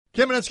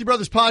Kamenetsky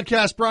Brothers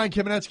Podcast, Brian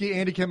Kamenetsky,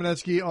 Andy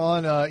Kamenetsky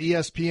on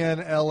ESPNLA.com.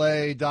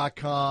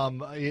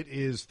 It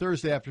is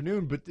Thursday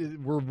afternoon, but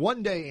we're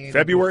one day, Andy,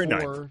 February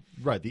before, 9th.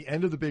 Right, the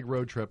end of the big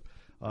road trip.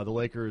 The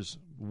Lakers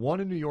won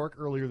in New York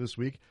earlier this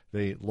week.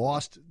 They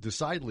lost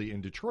decidedly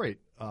in Detroit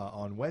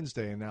on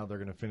Wednesday, and now they're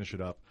going to finish it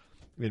up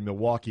in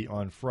Milwaukee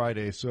on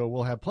Friday. So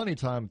we'll have plenty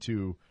of time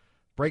to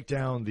break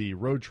down the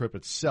road trip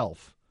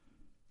itself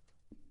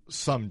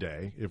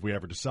someday, if we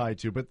ever decide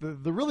to. But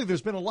really,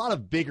 there's been a lot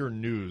of bigger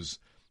news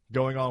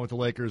going on with the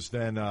Lakers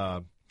than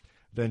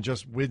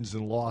just wins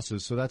and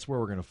losses. So that's where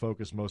we're going to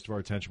focus most of our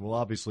attention. We'll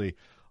obviously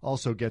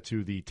also get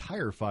to the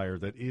tire fire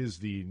that is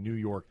the New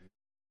York.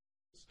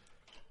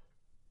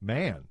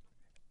 Man,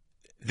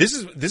 this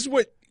is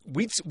what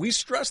we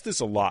stress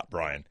this a lot,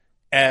 Brian.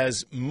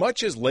 As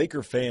much as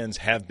Laker fans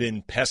have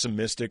been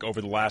pessimistic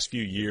over the last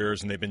few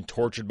years, and they've been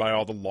tortured by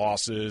all the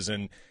losses,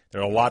 and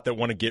there are a lot that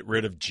want to get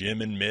rid of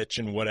Jim and Mitch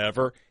and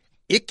whatever,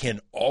 it can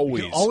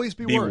always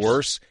be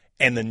worse.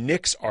 And the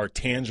Knicks are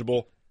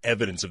tangible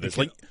evidence of this.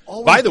 Like,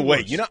 by the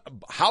way, you know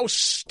how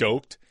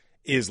stoked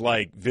is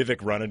like Vivek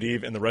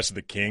Ranadive and the rest of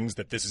the Kings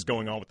that this is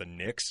going on with the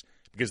Knicks?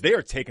 Because they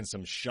are taking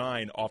some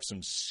shine off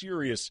some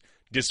serious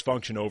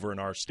dysfunction over in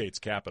our state's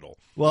capital.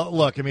 Well,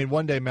 look, I mean,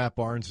 one day Matt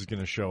Barnes is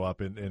going to show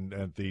up at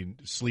the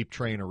Sleep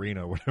Train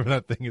Arena, whatever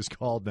that thing is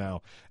called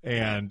now,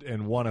 and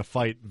want to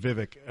fight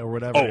Vivek or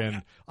whatever. Oh.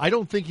 And I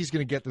don't think he's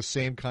going to get the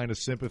same kind of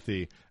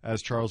sympathy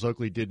as Charles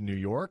Oakley did in New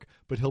York,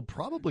 but he'll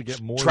probably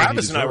get more.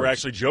 Travis and I were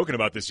actually joking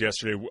about this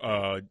yesterday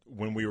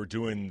when we were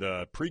doing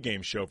the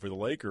pregame show for the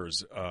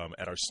Lakers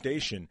at our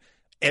station.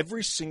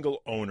 Every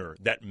single owner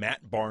that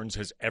Matt Barnes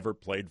has ever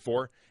played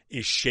for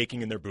is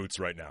shaking in their boots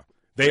right now.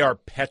 They are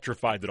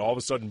petrified that all of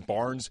a sudden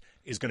Barnes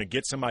is going to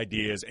get some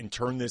ideas and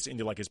turn this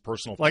into like his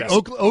personal. Like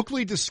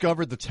Oakley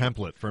discovered the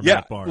template for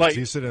Matt Barnes. Like,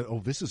 he said,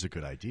 "Oh, this is a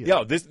good idea."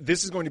 Yeah,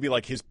 this is going to be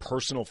like his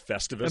personal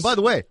Festivus. And by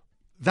the way,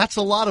 that's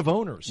a lot of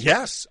owners.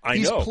 Yes, I know.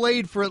 He's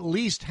played for at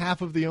least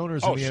half of the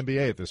owners in the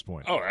NBA at this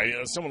point. Oh, I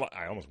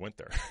almost went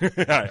there.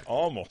 I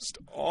almost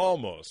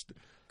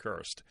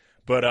cursed.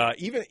 But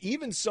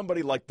even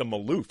somebody like the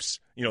Maloofs,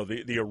 you know,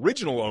 the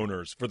original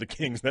owners for the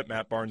Kings that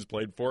Matt Barnes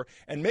played for,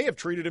 and may have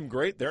treated him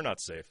great, they're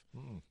not safe.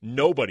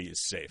 Nobody is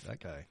safe.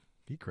 That guy,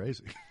 he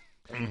crazy.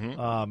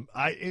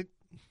 Mm-hmm.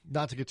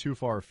 Not to get too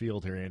far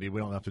afield here, Andy. We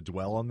don't have to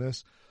dwell on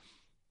this.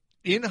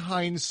 In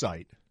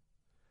hindsight,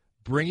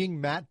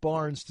 bringing Matt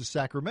Barnes to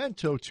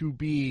Sacramento to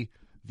be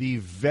the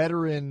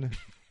veteran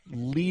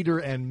leader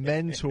and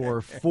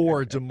mentor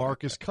for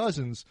DeMarcus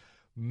Cousins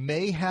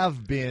may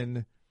have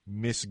been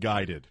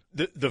misguided.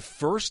 The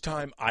first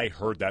time I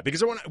heard that,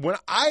 because when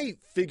I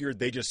figured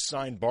they just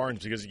signed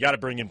Barnes because you got to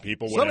bring in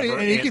people, whatever.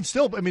 And he can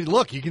still, I mean,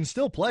 look, he can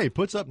still play,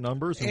 puts up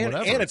numbers and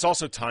whatever. And it's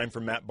also time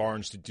for Matt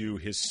Barnes to do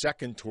his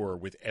second tour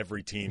with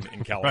every team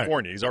in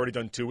California. Right. He's already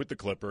done 2 with the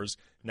Clippers,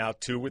 now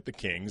 2 with the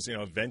Kings. You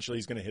know, eventually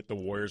he's going to hit the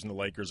Warriors and the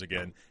Lakers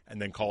again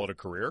and then call it a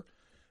career.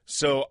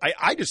 So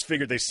I just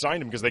figured they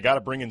signed him because they got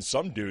to bring in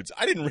some dudes.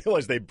 I didn't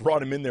realize they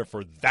brought him in there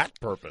for that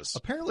purpose.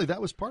 Apparently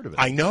that was part of it.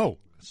 I know.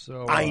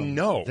 So I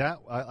know that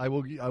I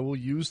will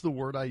use the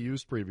word I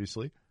used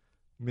previously,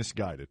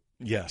 misguided.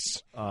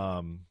 Yes.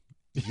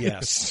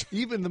 Yes.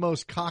 Even the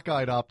most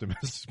cockeyed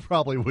optimists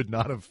probably would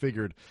not have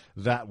figured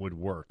that would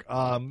work.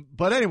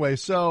 But anyway,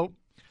 so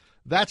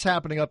that's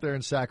happening up there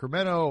in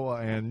Sacramento,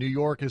 and New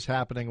York is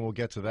happening, and we'll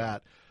get to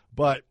that.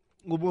 But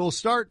we'll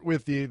start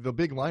with the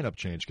big lineup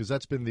change because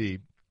that's been the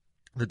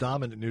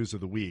dominant news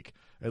of the week,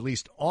 at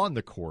least on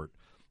the court.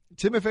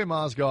 Timofey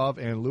Mozgov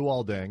and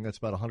Luol Deng, that's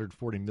about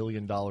 $140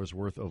 million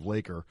worth of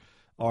Laker,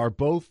 are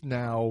both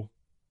now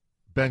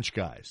bench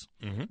guys.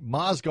 Mm-hmm.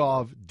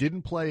 Mozgov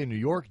didn't play in New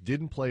York,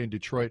 didn't play in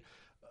Detroit.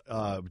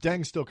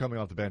 Deng's still coming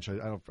off the bench.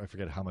 I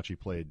forget how much he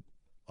played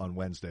on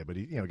Wednesday, but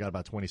he got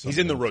about 20-something He's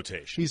in minutes. The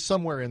rotation. He's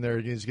somewhere in there.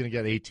 He's going to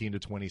get 18 to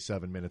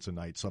 27 minutes a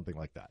night, something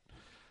like that.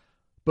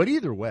 But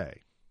either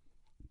way,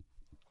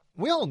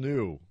 we all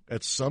knew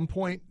at some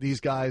point these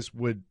guys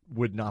would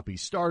not be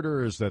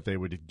starters, that they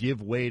would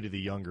give way to the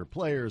younger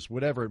players,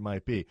 whatever it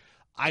might be.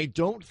 I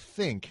don't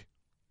think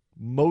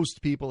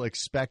most people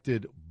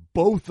expected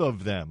both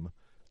of them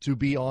to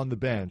be on the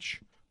bench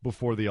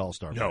before the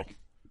All-Star break.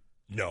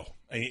 No.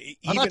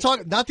 I'm not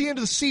talking, not the end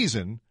of the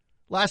season,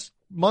 last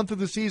month of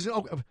the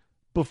season,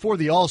 before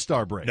the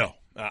All-Star break. No,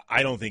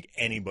 I don't think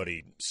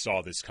anybody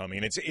saw this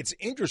coming. And it's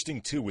interesting,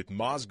 too, with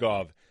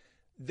Mozgov,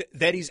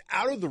 that he's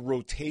out of the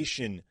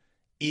rotation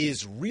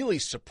is really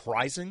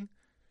surprising,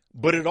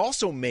 but it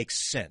also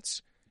makes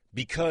sense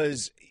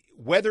because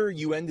whether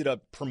you ended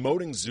up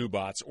promoting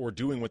Zubats or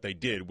doing what they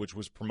did, which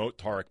was promote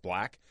Tarek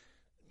Black,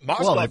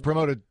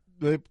 Mozgov,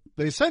 they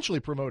essentially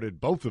promoted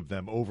both of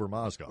them over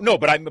Mozgov. No,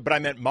 but I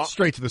meant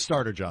straight to the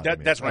starter job.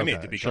 That's what I mean,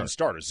 to become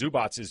starter.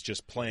 Zubats is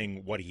just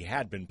playing what he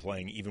had been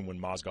playing even when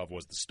Mozgov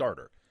was the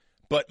starter.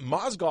 But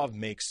Mozgov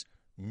makes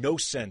no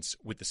sense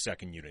with the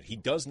second unit. He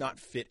does not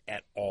fit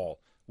at all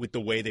with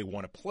the way they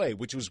want to play,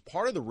 which was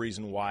part of the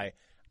reason why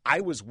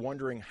I was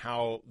wondering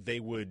how they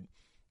would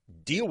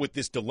deal with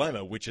this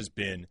dilemma, which has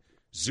been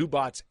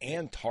Zubats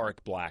and Tarek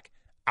Black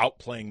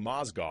outplaying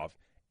Mozgov.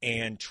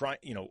 and try,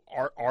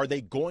 are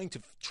they going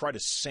to try to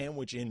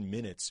sandwich in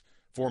minutes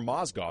for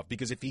Mozgov?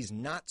 Because if he's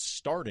not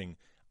starting,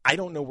 I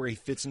don't know where he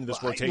fits into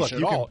this rotation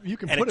at all.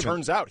 And it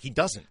turns out he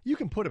doesn't. You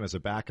can put him as a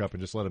backup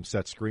and just let him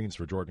set screens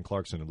for Jordan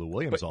Clarkson and Lou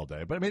Williams all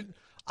day. But I mean,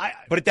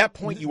 but at that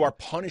point, you are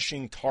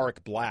punishing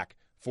Tarek Black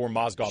for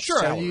Mozgov's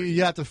salary.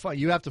 You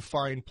have to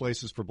find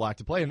places for Black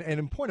to play. And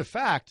in point of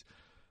fact,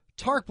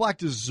 Tarek Black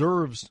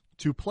deserves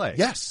to play.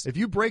 Yes. If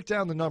you break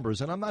down the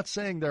numbers, and I'm not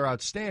saying they're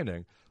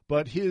outstanding,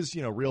 but his,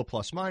 real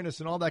plus minus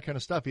and all that kind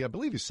of stuff, I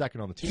believe he's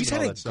second on the team. He's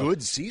had a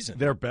good season.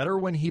 They're better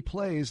when he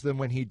plays than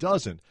when he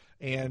doesn't.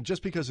 And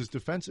just because his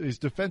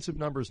defensive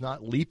numbers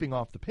not leaping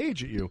off the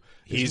page at you,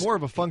 he's more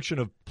of a function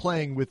of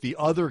playing with the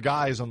other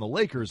guys on the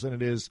Lakers than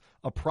it is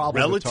a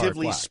problem.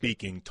 Relatively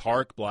speaking,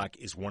 Tarek Black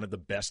is one of the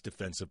best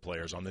defensive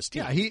players on this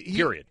team. Yeah,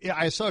 period. Yeah,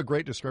 I saw a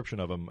great description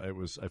of him. It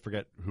was, I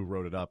forget who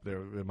wrote it up.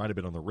 It might have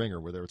been on the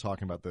Ringer where they were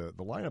talking about the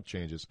lineup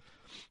changes.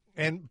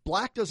 And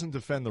Black doesn't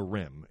defend the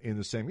rim in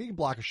the same. He can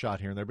block a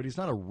shot here and there, but he's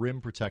not a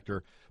rim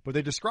protector. But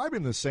they describe him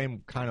in the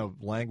same kind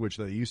of language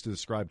that they used to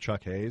describe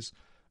Chuck Hayes.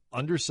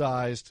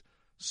 Undersized,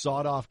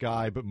 sawed-off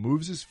guy, but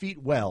moves his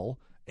feet well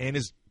and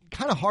is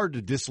kind of hard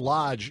to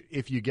dislodge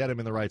if you get him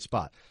in the right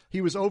spot.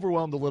 He was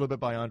overwhelmed a little bit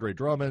by Andre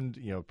Drummond,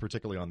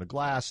 particularly on the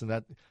glass, and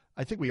that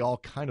I think we all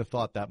kind of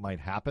thought that might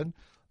happen.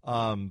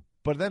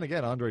 But then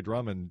again, Andre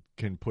Drummond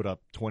can put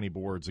up 20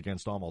 boards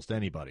against almost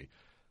anybody.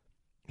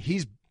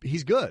 He's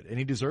good, and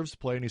he deserves to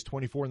play, and he's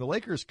 24, and the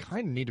Lakers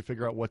kind of need to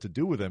figure out what to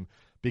do with him,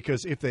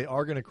 because if they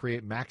are going to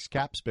create max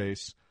cap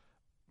space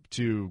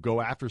to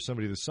go after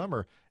somebody this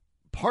summer,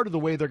 part of the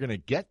way they're going to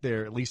get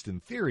there, at least in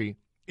theory,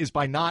 is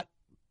by not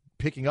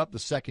picking up the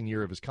second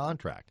year of his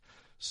contract.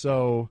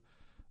 So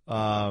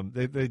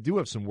they do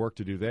have some work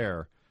to do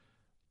there.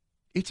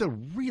 It's a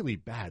really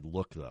bad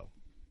look, though.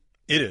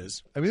 It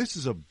is. I mean, this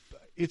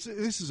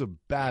is a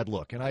bad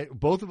look, and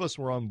both of us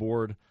were on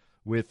board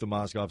with the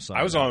Mozgov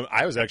signing.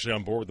 I was actually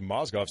on board with the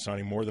Mozgov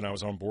signing more than I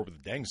was on board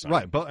with the Deng signing.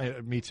 Right,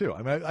 but me too.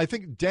 I mean, I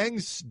think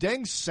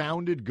Deng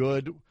sounded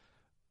good.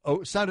 Let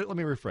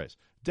me rephrase.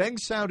 Deng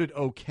sounded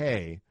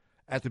okay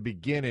at the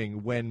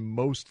beginning when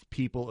most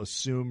people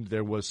assumed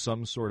there was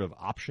some sort of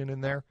option in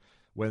there,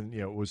 when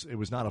it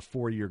was not a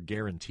 4-year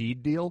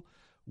guaranteed deal.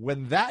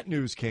 When that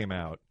news came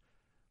out,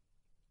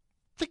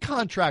 the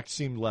contract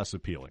seemed less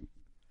appealing,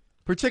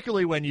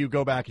 particularly when you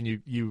go back and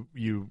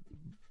you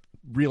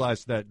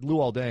realize that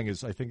Luol Deng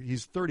is, I think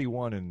he's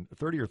 31 and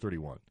 30 or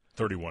 31.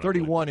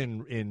 31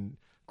 in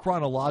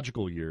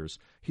chronological years.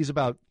 He's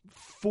about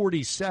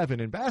 47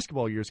 in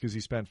basketball years because he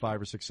spent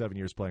 5 or 6, 7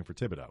 years playing for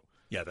Thibodeau.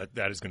 Yeah,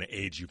 that is going to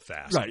age you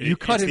fast. Right, you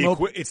cut him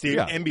open. It's the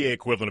NBA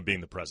equivalent of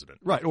being the president.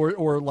 Right,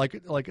 or like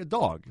a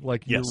dog.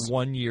 Like yes. Your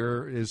 1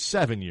 year is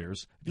 7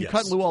 years. If you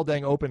cut Luol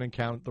Deng open and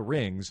count the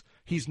rings,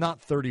 he's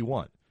not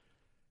 31.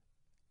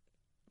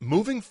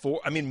 Moving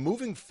forward,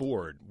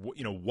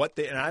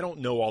 and I don't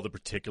know all the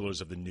particulars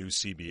of the new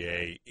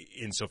CBA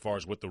insofar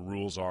as what the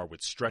rules are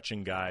with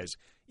stretching guys.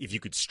 If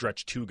you could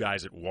stretch 2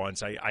 guys at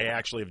once, I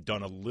actually have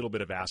done a little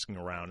bit of asking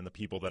around, and the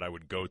people that I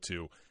would go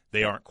to,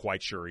 they aren't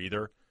quite sure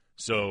either.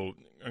 So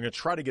I'm going to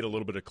try to get a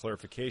little bit of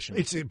clarification.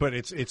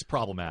 It's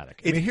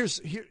problematic.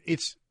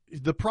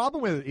 The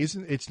problem with it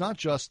it's not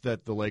just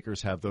that the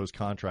Lakers have those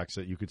contracts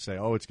that you could say,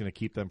 it's going to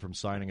keep them from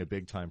signing a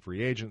big-time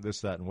free agent,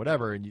 this, that, and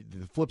whatever. And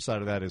the flip side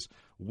of that is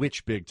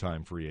which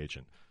big-time free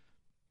agent.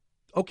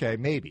 Okay,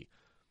 maybe.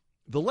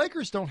 The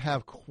Lakers don't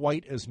have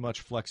quite as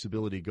much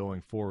flexibility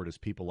going forward as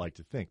people like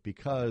to think,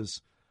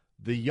 because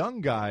the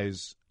young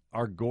guys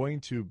are going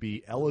to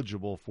be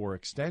eligible for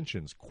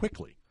extensions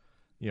quickly.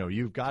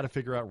 You've got to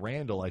figure out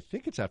Randall. I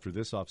think it's after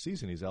this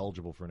offseason he's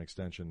eligible for an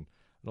extension.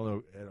 I don't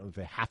know if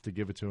they have to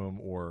give it to him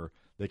or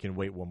they can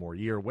wait one more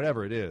year,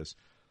 whatever it is.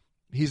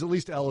 He's at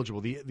least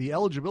eligible. The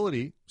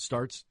eligibility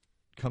starts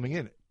coming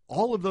in.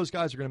 All of those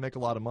guys are going to make a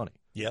lot of money.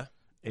 Yeah.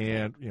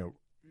 And,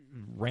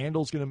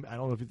 Randall's going to, I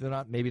don't know if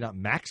they're maybe not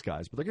max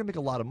guys, but they're going to make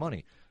a lot of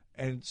money.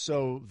 And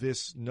so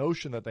this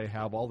notion that they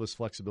have all this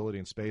flexibility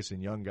and space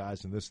and young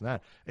guys and this and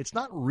that, it's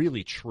not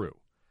really true.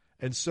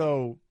 And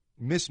so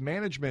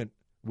mismanagement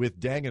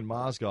with Deng and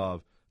Mozgov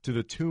to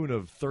the tune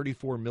of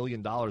 $34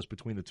 million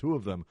between the two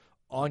of them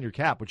on your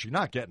cap, which you're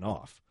not getting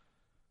off.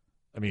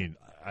 I mean,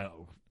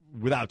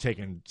 without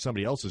taking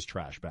somebody else's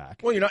trash back.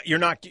 Well, you're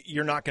not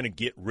going to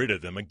get rid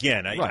of them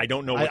again. I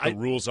don't know what the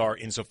rules are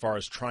insofar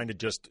as trying to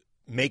just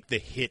make the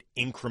hit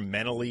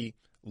incrementally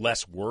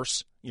less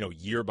worse,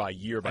 year by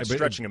year by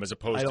stretching them as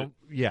opposed to.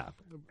 Yeah,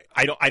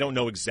 I don't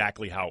know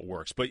exactly how it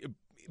works, but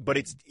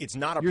it's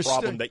not a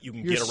problem that you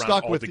can get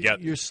around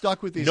altogether. You're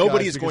stuck with these.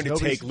 Nobody is going to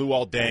take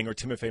Luol Deng or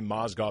Timofey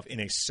Mozgov in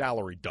a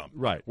salary dump,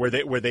 right? Where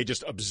they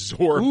just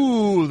absorb.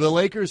 Ooh, the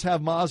Lakers have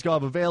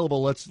Mozgov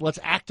available. Let's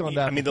act on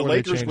that. I mean, the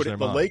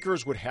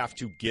Lakers would have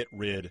to get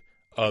rid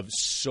of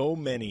so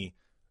many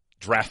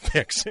draft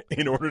picks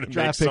in order to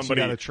make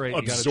somebody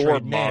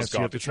absorb Mozgov.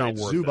 You have to trade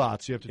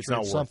Zubats. You have to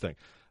trade something,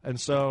 and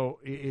so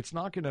it's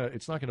not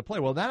gonna play.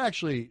 Well, that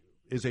actually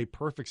is a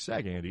perfect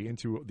seg, Andy,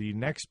 into the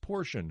next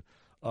portion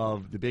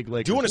of the big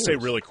Lakers. Do you want to say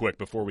really quick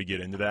before we get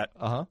into that?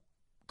 Uh-huh.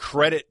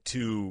 Credit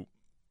to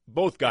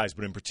both guys,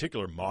 but in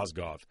particular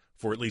Mozgov,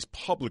 for at least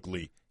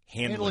publicly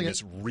handling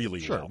this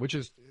really well. Which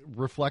is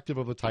reflective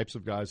of the types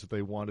of guys that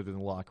they wanted in the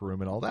locker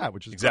room and all that,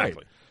 which is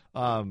exactly.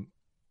 Great.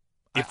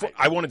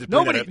 I wanted to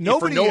bring that up.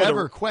 Nobody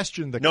ever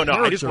questioned the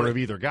character of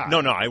either guy.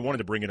 No, I wanted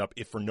to bring it up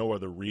if for no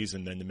other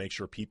reason than to make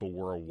sure people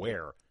were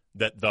aware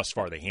that thus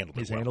far they handled it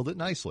well. He's handled it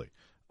nicely.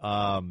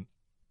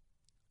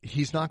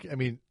 He's not – I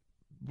mean,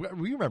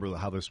 we remember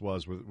how this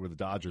was with the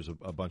Dodgers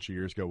a bunch of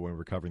years ago when we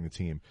were covering the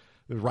team.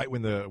 Right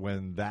when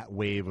that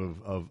wave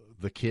of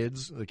the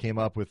kids that came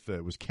up with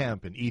it was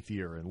Kemp and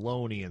Ethier and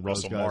Loney and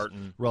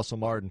Russell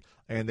Martin,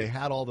 and they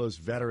had all those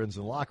veterans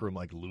in the locker room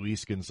like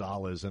Luis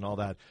Gonzalez and all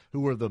that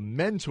who were the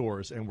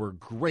mentors and were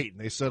great,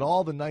 and they said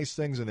all the nice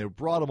things and they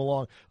brought them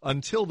along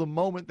until the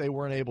moment they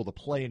weren't able to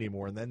play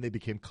anymore, and then they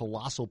became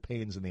colossal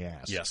pains in the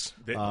ass. Yes,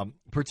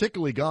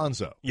 particularly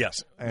Gonzo.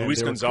 Yes, and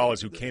Luis Gonzalez,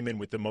 who came in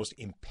with the most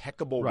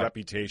impeccable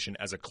reputation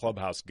as a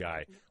clubhouse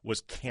guy,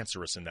 was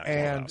cancerous in that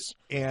clubhouse.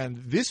 And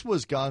this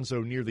was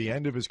Gonzo near the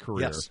end of his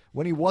career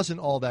when he wasn't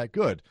all that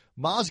good.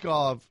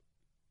 Mozgov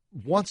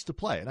wants to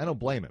play, and I don't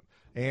blame him.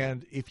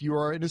 And if you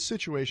are in a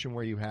situation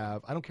where you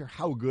have, I don't care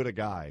how good a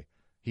guy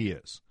he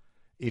is,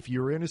 if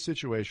you're in a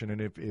situation and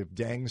if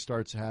Deng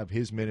starts to have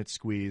his minutes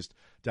squeezed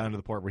down to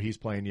the part where he's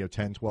playing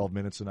 10, 12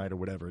 minutes a night or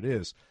whatever it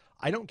is,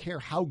 I don't care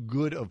how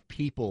good of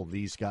people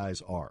these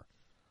guys are.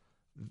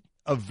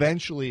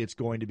 Eventually it's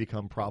going to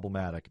become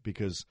problematic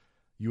because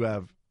you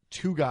have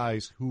two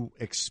guys who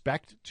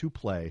expect to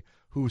play,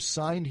 who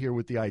signed here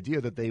with the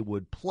idea that they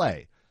would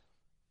play.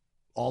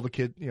 All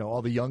the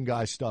all the young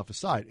guy stuff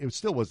aside, it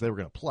still was they were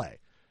going to play.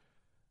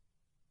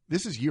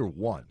 This is year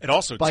one. And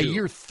also, by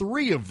year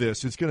 3 of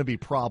this, it's going to be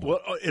problem.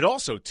 Well, it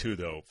also, too,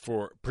 though,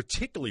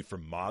 particularly for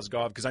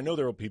Mozgov, because I know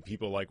there will be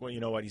people like, well, you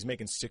know what, he's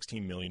making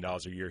 $16 million a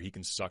year. He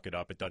can suck it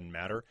up. It doesn't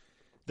matter.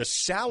 The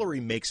salary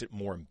makes it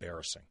more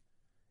embarrassing.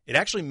 It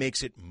actually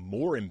makes it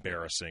more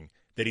embarrassing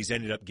that he's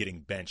ended up getting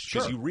benched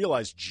because you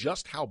realize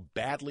just how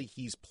badly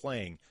he's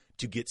playing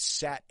to get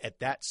sat at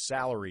that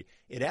salary.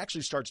 It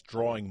actually starts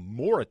drawing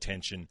more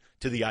attention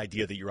to the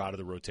idea that you're out of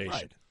the rotation.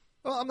 Right.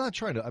 Well,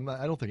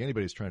 I don't think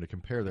anybody's trying to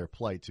compare their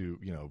plight to,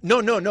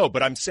 No,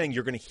 but I'm saying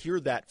you're going to hear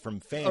that from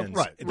fans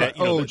that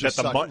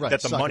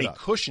the money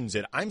cushions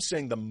it. I'm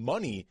saying the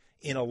money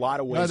in a lot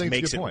of ways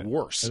makes it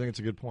worse. I think it's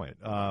a good point.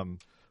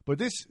 But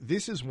this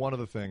is one of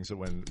the things that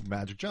when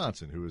Magic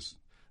Johnson, who is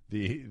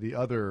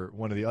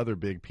one of the other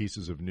big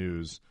pieces of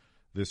news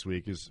this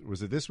week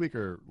was it this week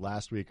or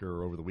last week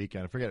or over the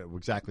weekend? I forget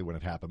exactly when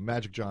it happened.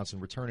 Magic Johnson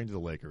returning to the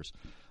Lakers.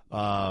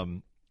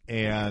 And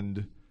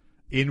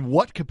in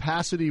what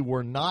capacity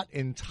we're not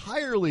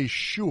entirely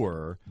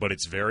sure. But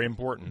it's very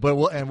important. But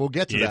we'll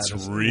get to that.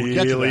 It's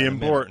really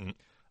important.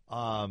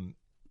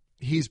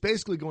 He's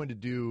basically going to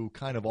do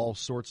kind of all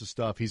sorts of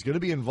stuff. He's going to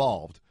be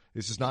involved.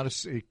 This is not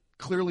it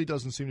clearly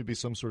doesn't seem to be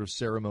some sort of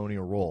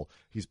ceremonial role.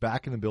 He's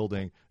back in the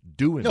building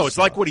doing No, it's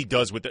stuff. like what he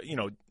does with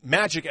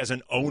Magic as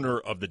an owner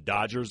of the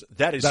Dodgers.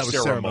 That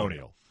was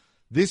ceremonial.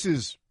 This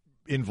is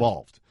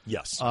involved.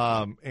 Yes.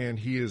 And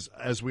he is,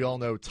 as we all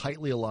know,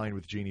 tightly aligned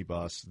with Jeannie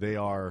Buss. They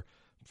are,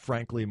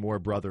 frankly, more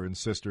brother and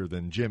sister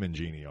than Jim and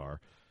Jeannie are.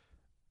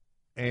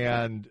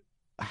 And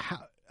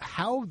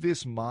how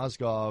this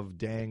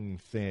Mozgov-Deng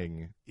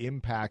thing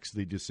impacts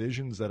the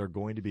decisions that are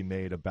going to be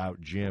made about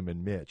Jim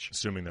and Mitch.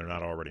 Assuming they're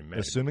not already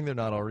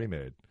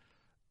made.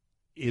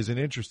 Is an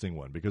interesting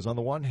one. Because on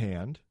the one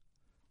hand,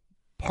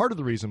 part of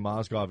the reason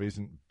Mozgov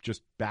isn't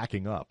just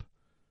backing up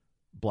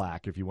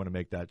Black, if you want to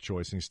make that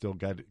choice, and he still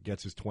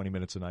gets his 20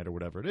 minutes a night or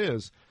whatever it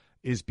is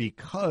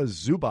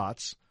because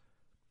Zubats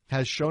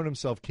has shown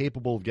himself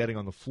capable of getting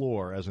on the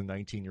floor as a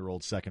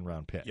 19-year-old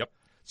second-round pick. Yep.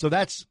 So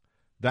that's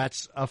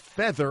a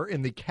feather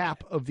in the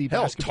cap of the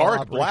basketball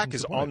Tarek Black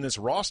is on this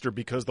roster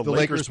because the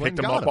Lakers picked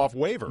him up off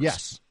waivers.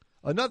 Yes.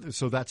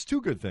 So that's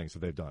two good things that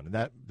they've done,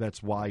 and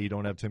that's why you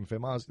don't have Timofey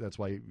Mozgov. That's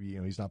why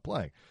he's not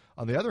playing.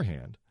 On the other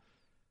hand,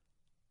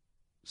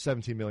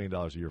 $17 million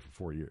a year for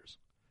 4 years.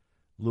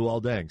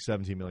 Luol Deng,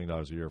 $17 million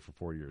a year for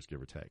 4 years,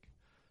 give or take.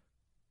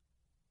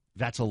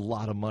 That's a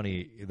lot of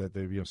money that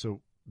they've.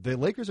 So the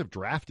Lakers have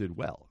drafted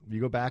well.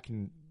 You go back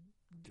and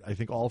I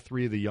think all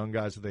three of the young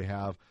guys that they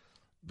have,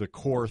 the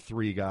core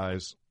three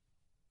guys,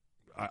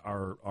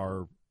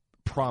 are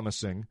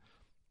promising.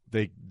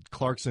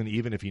 Clarkson,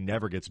 even if he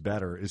never gets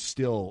better, is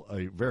still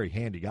a very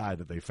handy guy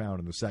that they found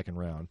in the second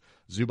round.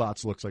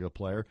 Zubats looks like a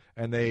player,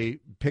 and they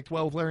picked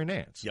well with Larry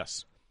Nance.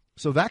 Yes.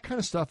 So that kind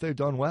of stuff they've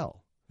done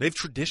well. They've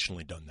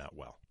traditionally done that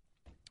well.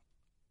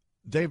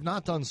 They've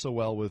not done so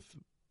well with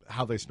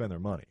how they spend their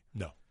money.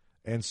 No.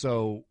 And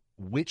so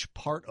which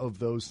part of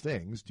those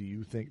things do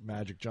you think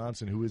Magic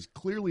Johnson, who is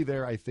clearly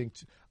there, I think,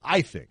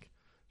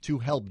 to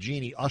help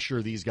Jeannie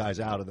usher these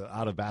guys out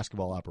of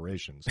basketball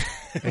operations?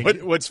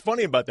 What's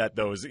funny about that,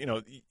 though, is,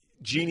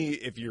 Jeannie,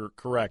 if you're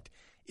correct,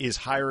 is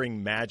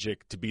hiring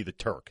Magic to be the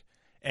Turk.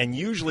 And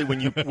usually when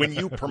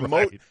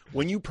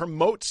you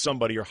promote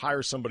somebody or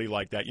hire somebody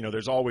like that,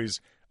 there's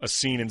always a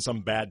scene in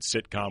some bad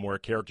sitcom where a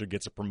character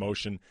gets a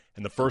promotion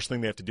and the first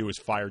thing they have to do is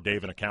fire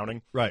Dave in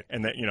accounting. Right.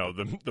 And that,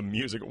 the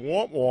music,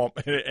 womp, womp,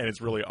 and it's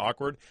really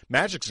awkward.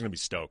 Magic's going to be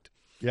stoked.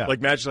 Yeah.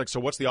 Like, Magic's like, so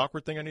what's the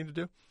awkward thing I need to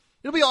do?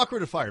 It'll be awkward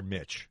to fire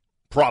Mitch.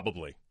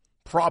 Probably.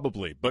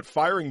 But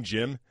firing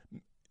Jim,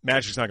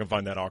 Magic's not going to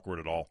find that awkward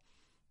at all.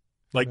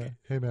 Like,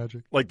 hey,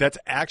 Magic. Like, that's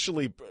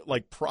actually,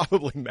 like,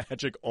 probably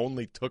Magic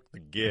only took the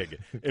gig.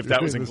 If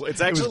that was included.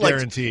 It's actually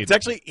guaranteed. It's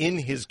actually in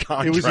his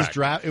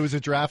contract. It was a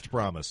draft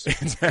promise.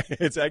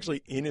 It's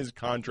actually in his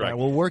contract. All right,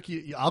 we'll work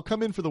you. I'll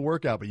come in for the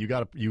workout, but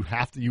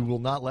you will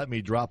not let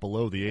me drop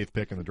below the 8th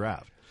pick in the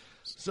draft.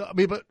 So, I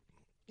mean, but,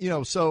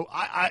 so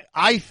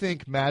I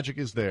think Magic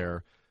is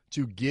there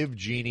to give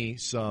Jeannie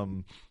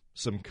some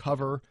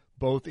cover,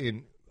 both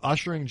in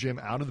ushering Jim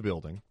out of the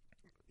building,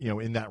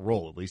 in that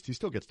role at least. He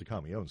still gets to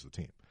come. He owns the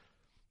team.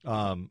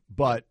 And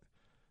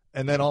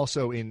then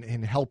also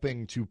in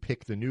helping to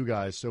pick the new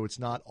guys so it's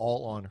not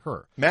all on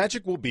her.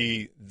 Magic will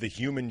be the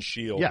human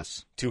shield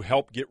to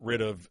help get rid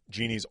of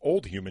Jeannie's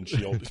old human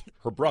shield,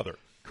 her brother.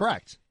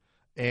 Correct.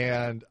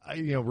 And,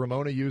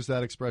 Ramona used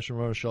that expression.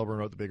 Ramona Shelburne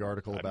wrote the big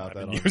article about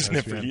that. I've been using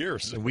it for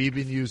years. And we've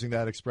been using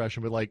that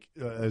expression, but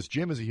as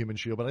Jim is a human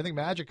shield. But I think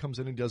Magic comes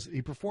in and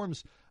he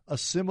performs a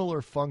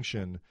similar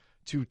function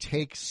to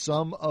take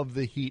some of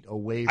the heat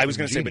away from I was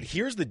going to say, Jeannie. but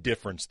here's the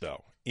difference,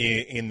 though,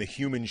 in the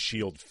human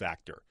shield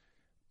factor.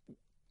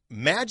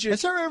 Magic.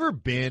 Has there ever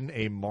been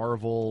a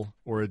Marvel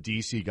or a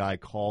DC guy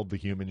called the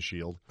Human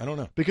Shield? I don't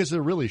know. Because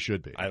there really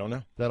should be. I don't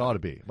know. That ought to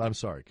be. I'm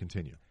sorry.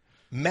 Continue.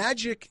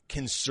 Magic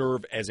can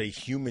serve as a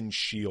human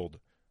shield,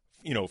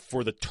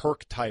 for the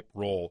Turk-type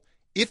role,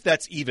 if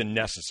that's even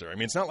necessary. I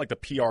mean, it's not like the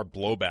PR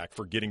blowback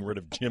for getting rid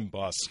of Jim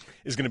Buss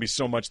is going to be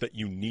so much that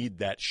you need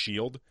that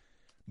shield.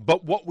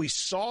 But what we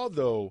saw,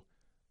 though,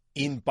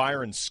 in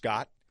Byron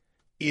Scott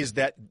is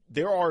that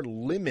there are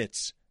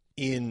limits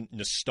in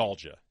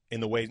nostalgia, in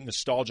the way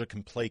nostalgia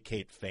can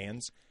placate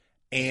fans.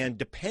 And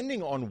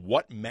depending on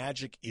what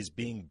Magic is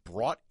being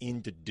brought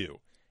in to do,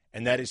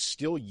 and that is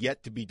still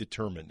yet to be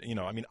determined.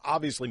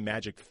 Obviously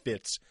Magic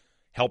fits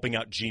helping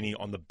out Jeannie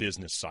on the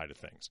business side of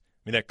things.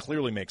 I mean, that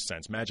clearly makes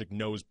sense. Magic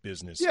knows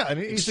business. Yeah, and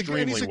he's a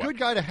well. good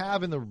guy to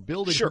have in the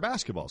building Sure. for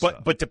basketball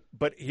stuff. But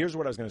But here's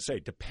what I was going to say.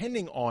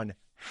 Depending on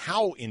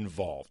how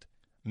involved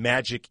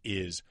Magic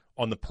is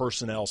on the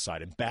personnel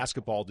side and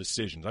basketball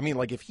decisions,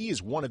 if he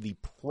is one of the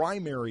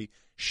primary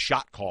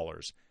shot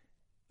callers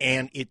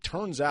and it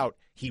turns out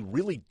he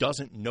really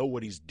doesn't know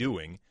what he's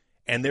doing,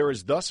 and there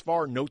is thus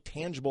far no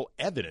tangible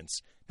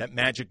evidence that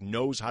Magic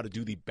knows how to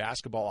do the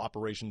basketball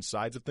operations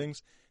sides of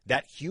things,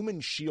 that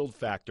human shield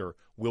factor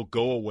will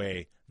go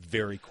away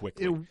very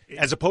quickly,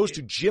 as opposed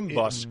to Jim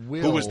Buss,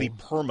 who was the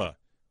perma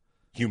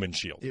human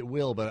shield. It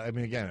will, but I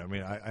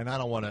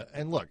don't want to.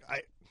 And look,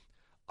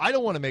 I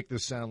don't want to make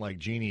this sound like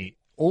Jeannie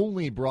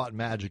only brought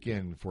Magic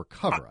in for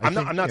cover. I'm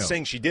not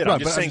saying she did. Right, I'm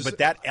just saying, but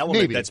that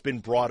element that's been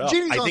brought up,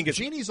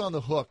 Jeannie's on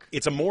the hook.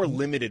 It's a more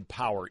limited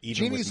power. Even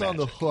Jeannie's with on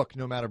the Magic. hook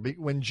no matter.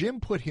 When Jim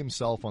put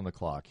himself on the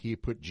clock, he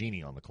put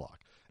Jeannie on the clock,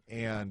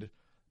 and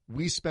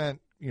we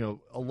spent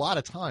a lot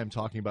of time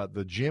talking about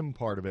the Jim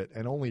part of it,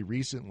 and only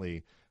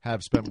recently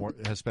has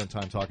spent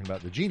time talking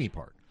about the Jeannie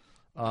part.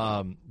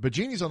 But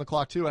Jeannie's on the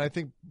clock too, and I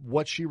think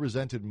what she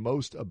resented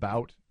most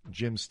about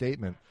Jim's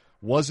statement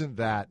wasn't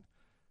that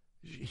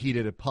he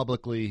did it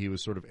publicly, he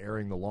was sort of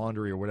airing the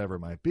laundry or whatever it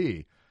might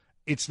be.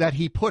 It's that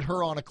he put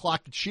her on a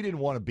clock that she didn't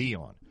want to be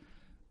on.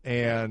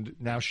 And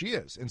now she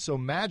is. And so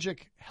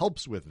Magic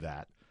helps with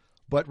that.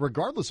 But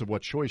regardless of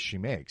what choice she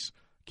makes,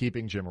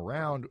 keeping Jim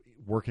around,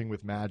 working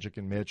with Magic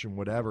and Mitch and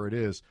whatever it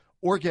is,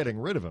 or getting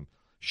rid of him,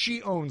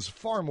 she owns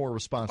far more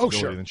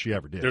responsibility than she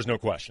ever did. There's no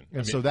question.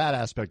 And so that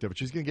aspect of it,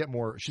 she's going to get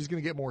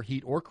more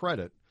heat or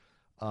credit.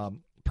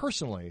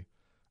 Personally,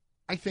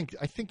 I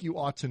think you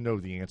ought to know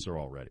the answer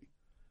already.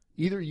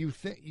 Either you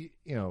think,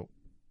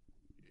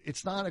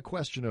 it's not a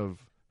question of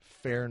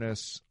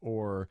fairness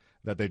or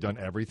that they've done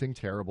everything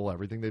terrible.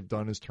 Everything they've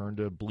done is turned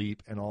to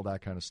bleep and all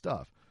that kind of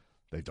stuff.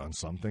 They've done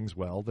some things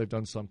well. They've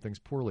done some things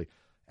poorly.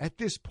 At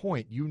this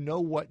point, you know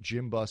what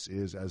Jim Buss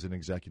is as an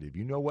executive.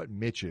 You know what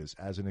Mitch is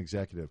as an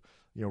executive.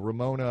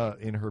 Ramona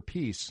in her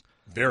piece,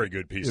 very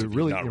good piece.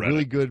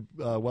 Really good,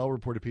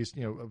 well-reported piece.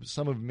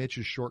 Some of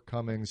Mitch's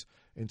shortcomings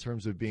in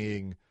terms of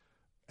being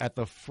at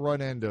the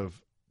front end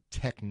of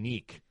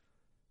technique.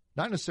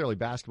 Not necessarily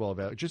basketball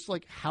value, just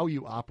like how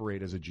you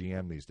operate as a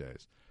GM these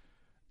days.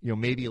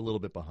 Maybe a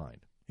little bit behind.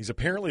 He's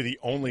apparently the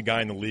only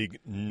guy in the league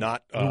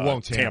not who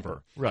won't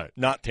tamper. Right.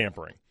 Not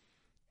tampering.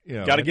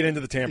 Got to get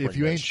into the tampering. If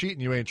you ain't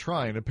cheating, you ain't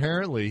trying.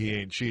 Apparently, he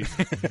ain't cheating.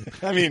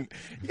 You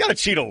got to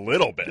cheat a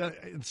little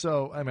bit.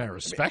 So, I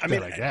respect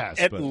that, I guess.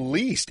 At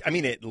least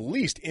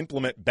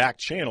implement back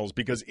channels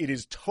because it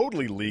is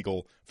totally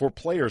legal for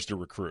players to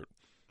recruit.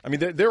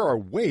 There are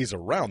ways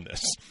around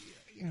this.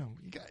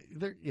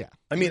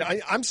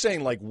 I'm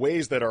saying like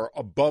ways that are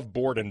above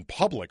board and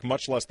public,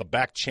 much less the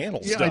back channel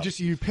stuff.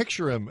 You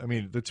picture him.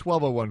 The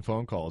 1201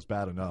 phone call is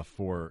bad enough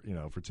for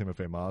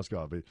Timofey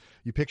Mozgov. But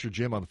you picture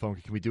Jim on the phone.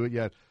 Can we do it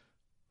yet?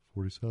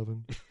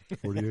 47,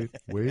 48.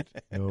 Wait,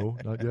 no,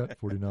 not yet.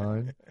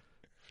 49,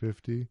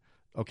 50.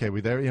 Okay,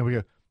 we there. Yeah, we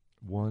got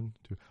 1,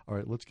 2. All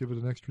right, let's give it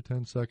an extra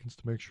 10 seconds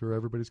to make sure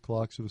everybody's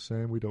clocks are the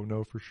same. We don't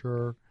know for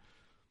sure.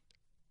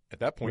 At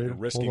that point, you're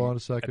risking. Hold on a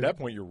second. At that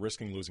point, you're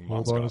risking losing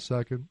Mozgov. Hold on a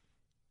second.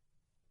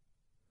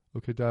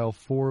 Okay, dial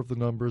 4 of the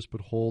numbers,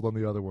 but hold on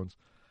the other ones.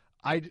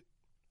 I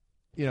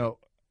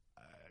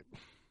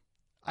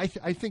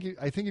think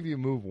if you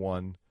move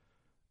one,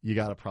 you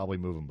got to probably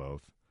move them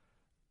both.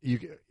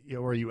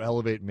 Or you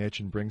elevate Mitch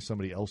and bring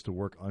somebody else to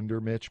work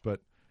under Mitch, but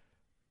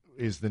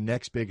is the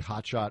next big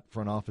hotshot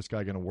front office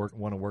guy going to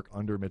want to work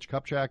under Mitch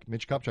Kupchak?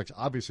 Mitch Kupchak's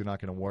obviously not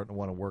going to want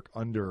to work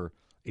under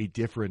a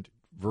different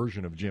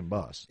version of Jim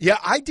Buss. Yeah,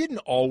 I didn't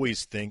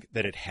always think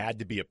that it had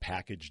to be a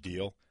package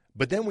deal,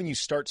 but then when you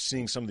start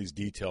seeing some of these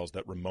details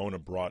that Ramona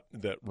brought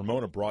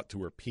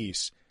to her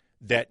piece,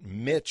 that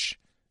Mitch,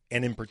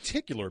 and in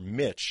particular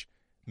Mitch,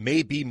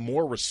 may be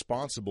more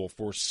responsible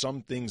for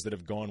some things that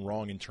have gone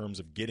wrong in terms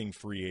of getting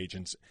free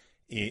agents,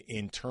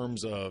 in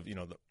terms of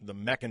the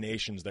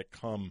machinations that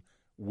come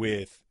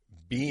with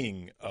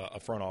being a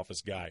front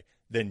office guy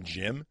than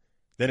Jim,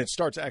 then it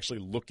starts actually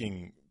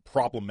looking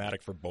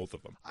problematic for both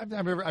of them.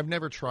 I've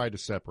never tried to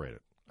separate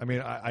it. I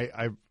mean,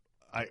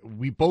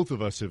 we both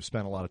of us have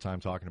spent a lot of time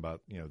talking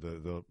about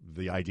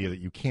the idea that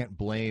you can't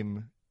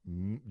blame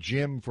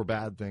Jim for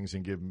bad things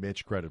and give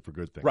Mitch credit for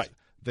good things. Right.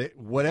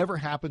 Whatever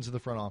happens in the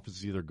front office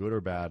is either good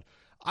or bad.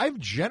 I've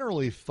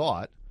generally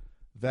thought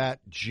that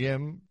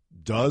Jim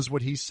does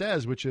what he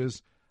says, which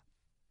is,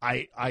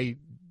 I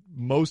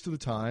most of the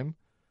time,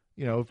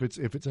 if it's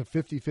a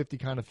 50-50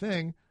 kind of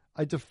thing,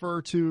 I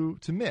defer to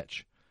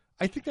Mitch.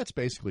 I think that's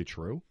basically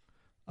true.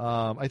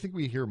 I think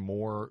we hear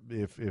more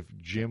if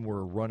Jim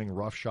were running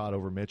roughshod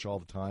over Mitch all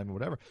the time or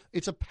whatever.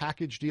 It's a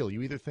package deal.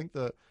 You either think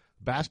the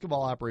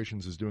basketball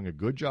operations is doing a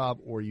good job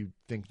or you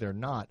think they're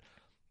not.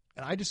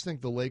 And I just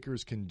think the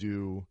Lakers can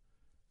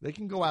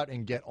go out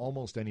and get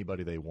almost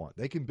anybody they want.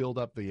 They can build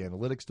up the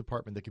analytics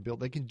department.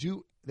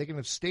 They can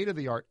have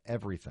state-of-the-art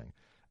everything.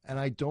 And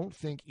I don't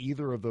think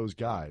either of those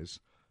guys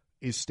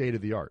is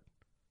state-of-the-art.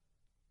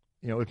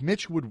 If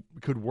Mitch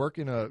could work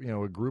in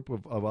a group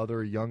of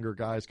other younger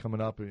guys coming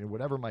up,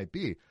 whatever it might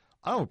be,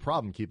 I don't have a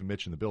problem keeping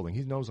Mitch in the building.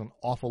 He knows an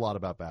awful lot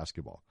about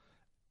basketball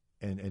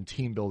and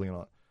team building and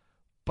all.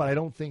 But I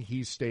don't think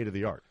he's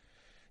state-of-the-art.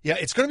 Yeah,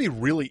 it's going to be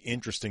really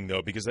interesting,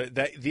 though, because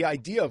the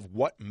idea of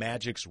what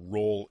Magic's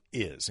role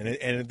is, and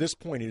at this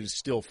point it is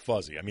still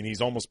fuzzy. I mean,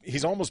 he's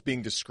almost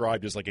being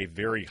described as like a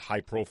very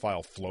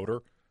high-profile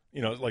floater,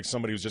 like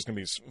somebody who's just going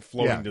to be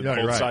floating to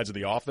both sides of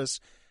the office.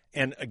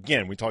 And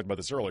again, we talked about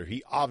this earlier,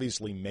 he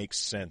obviously makes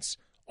sense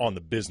on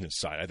the business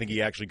side. I think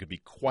he actually could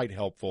be quite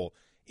helpful,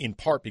 in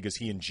part because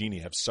he and Jeannie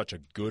have such a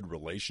good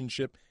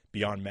relationship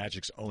beyond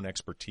Magic's own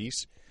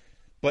expertise.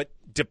 But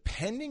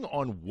depending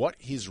on what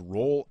his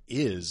role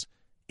is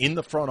in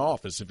the front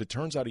office, if it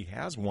turns out he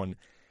has one,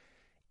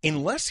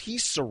 unless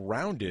he's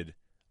surrounded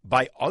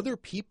by other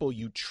people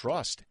you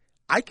trust,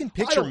 I can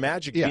picture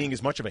Magic being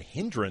as much of a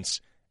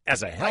hindrance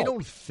as a help. I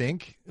don't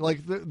think,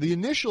 like the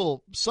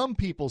initial, some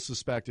people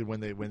suspected when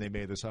they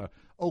made this,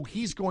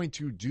 he's going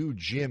to do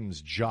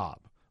Jim's job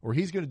or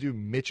he's going to do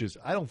Mitch's.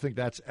 I don't think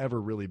that's ever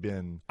really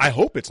been. I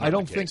hope it's not. I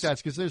don't think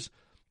that's because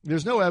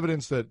there's no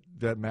evidence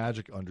that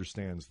Magic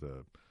understands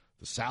the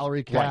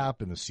salary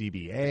cap and the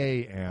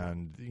CBA,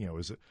 and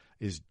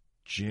is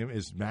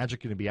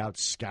Magic going to be out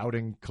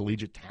scouting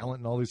collegiate talent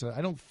and all these?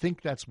 I don't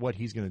think that's what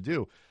he's going to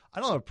do. I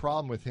don't have a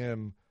problem with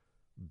him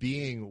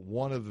being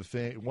one of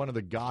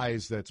the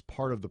guys that's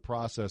part of the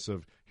process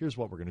of here's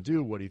what we're going to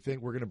do. What do you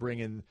think? We're going to bring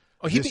in.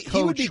 He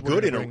would be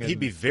good he'd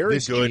be very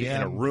good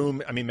in a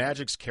room. I mean,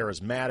 Magic's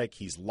charismatic.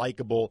 He's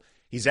likable.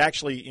 He's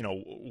actually,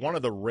 one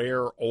of the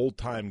rare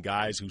old-time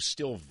guys who's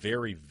still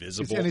very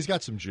visible. And he's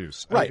got some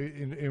juice. Right.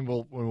 And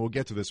we'll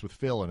get to this with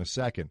Phil in a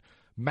second.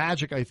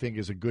 Magic, I think,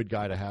 is a good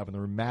guy to have, and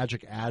the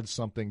Magic adds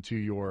something to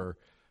your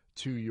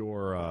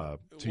franchise.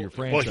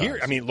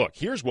 Well,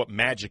 here's what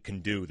Magic can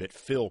do that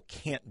Phil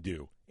can't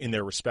do in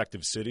their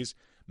respective cities.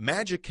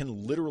 Magic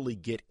can literally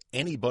get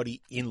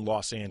anybody in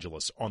Los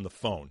Angeles on the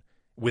phone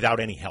without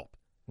any help.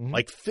 Mm-hmm.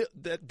 Like Phil,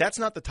 that's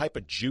not the type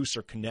of juice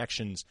or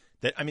connections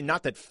that. I mean,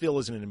 not that Phil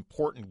isn't an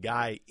important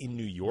guy in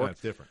New York.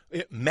 That's different.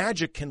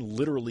 Magic can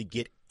literally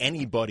get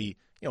anybody,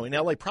 in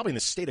LA, probably in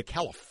the state of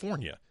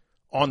California,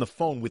 on the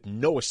phone with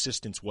no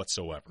assistance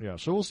whatsoever. Yeah,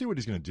 so we'll see what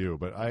he's going to do,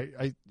 but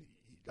I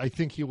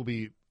think he will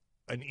be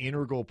an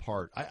integral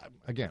part.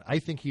 I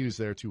think he was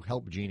there to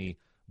help Jeannie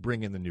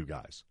bring in the new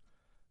guys.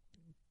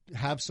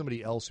 Have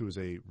somebody else who is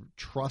a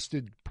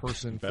trusted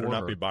person. Better for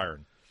not her. be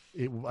Byron.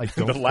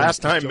 The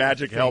last time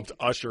Magic helped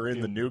usher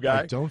in the new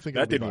guy, I don't think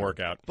that didn't work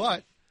out.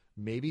 But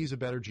maybe he's a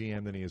better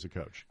GM than he is a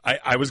coach.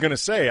 I was going to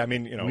say,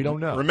 we don't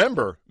know.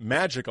 Remember,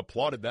 Magic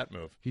applauded that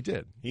move. He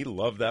did. He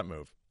loved that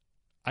move.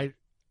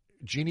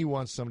 Jeannie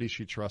wants somebody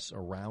she trusts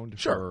around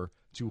her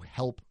to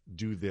help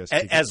do this.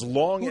 As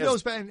long who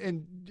as knows,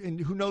 and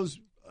who knows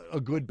a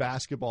good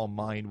basketball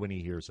mind when he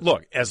hears it.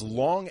 Look, as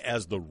long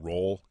as the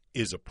role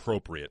is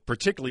appropriate,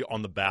 particularly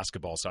on the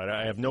basketball side.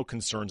 I have no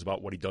concerns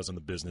about what he does on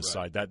the business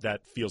side.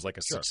 That feels like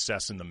a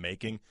success in the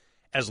making.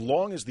 As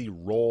long as the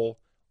role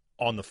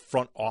on the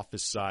front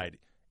office side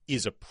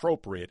is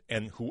appropriate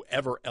and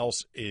whoever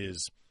else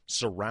is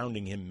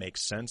surrounding him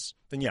makes sense,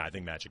 then yeah, I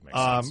think Magic makes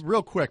sense.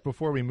 Real quick,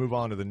 before we move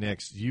on to the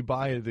Knicks, you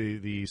buy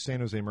the San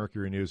Jose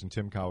Mercury News and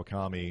Tim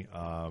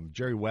Kawakami.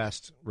 Jerry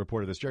West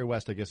reported this. Jerry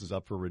West, I guess, is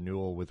up for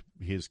renewal with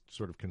his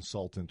sort of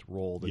consultant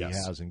role that he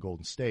has in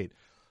Golden State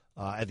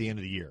at the end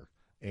of the year.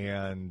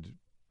 And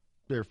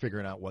they're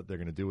figuring out what they're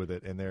going to do with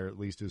it. And there at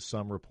least is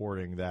some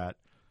reporting that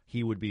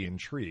he would be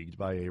intrigued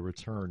by a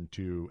return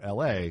to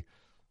L.A.,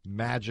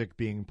 Magic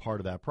being part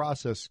of that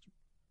process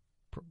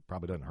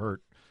probably doesn't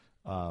hurt.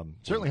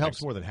 Certainly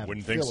helps more than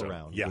having Phil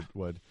around. Yeah.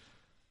 Would.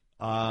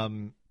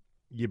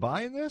 You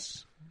buying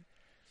this?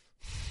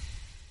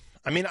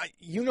 I mean,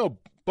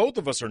 both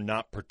of us are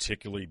not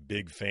particularly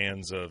big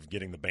fans of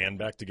getting the band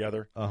back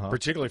together,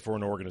 particularly for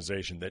an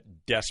organization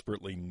that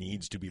desperately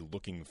needs to be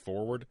looking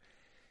forward.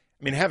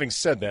 I mean, having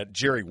said that,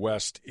 Jerry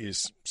West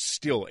is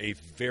still a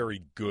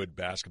very good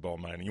basketball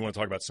mind. And you want to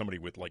talk about somebody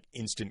with like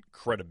instant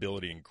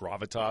credibility and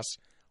gravitas?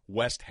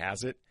 West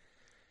has it.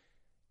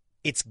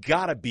 It's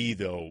got to be,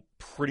 though,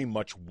 pretty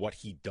much what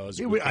he does with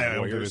the Warriors. I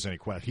don't think there's any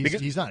question.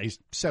 He's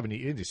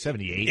 78.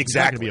 Exactly. He's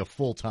not going to be a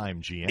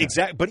full-time GM.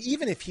 Exactly. But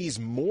even if he's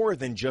more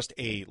than just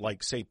a,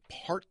 like, say,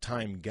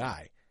 part-time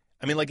guy,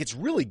 I mean, like, it's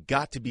really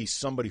got to be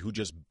somebody who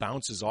just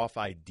bounces off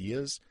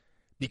ideas,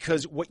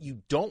 because what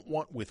you don't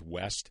want with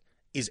West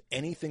is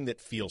anything that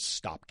feels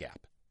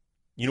stopgap.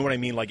 You know what I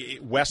mean? Like,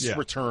 West's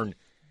return,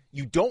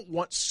 you don't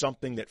want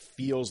something that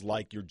feels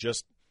like you're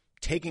just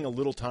taking a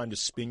little time to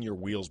spin your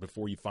wheels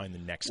before you find the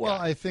next guy. Well,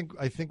 I think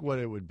what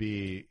it would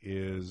be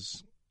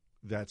is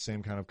that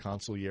same kind of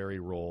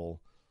consigliere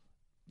role.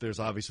 There's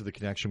obviously the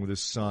connection with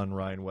his son.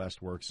 Ryan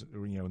West works,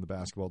 in the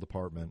basketball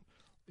department.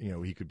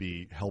 He could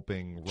be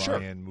helping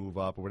Ryan move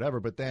up or whatever.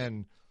 But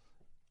then,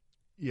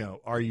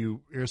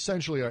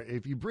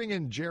 if you bring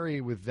in Jerry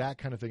with that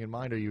kind of thing in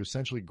mind, are you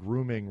essentially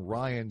grooming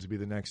Ryan to be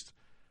the next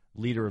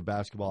leader of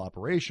basketball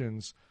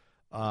operations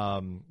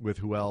with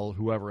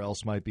whoever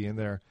else might be in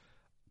there?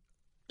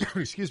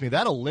 Excuse me,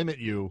 that'll limit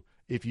you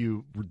if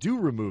you do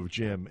remove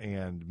Jim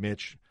and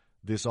Mitch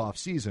this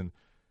offseason.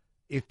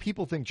 If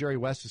people think Jerry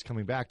West is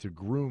coming back to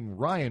groom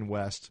Ryan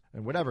West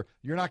and whatever,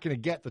 you're not going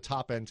to get the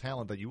top-end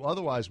talent that you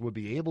otherwise would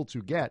be able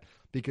to get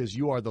because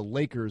you are the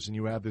Lakers and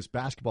you have this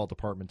basketball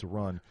department to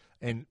run.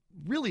 And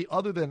really,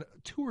 other than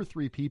 2 or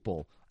 3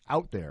 people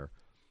out there,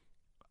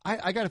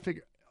 I got to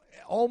figure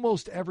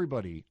almost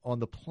everybody on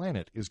the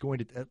planet is going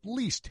to at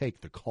least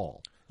take the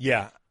call.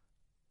 Yeah.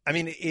 I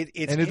mean,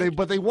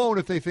 but they won't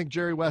if they think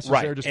Jerry West is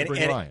there just to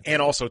bring Ryan.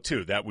 And also,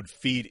 too, that would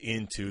feed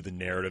into the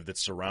narrative that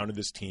surrounded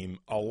this team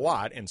a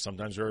lot, and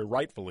sometimes very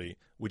rightfully,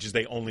 which is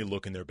they only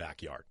look in their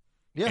backyard.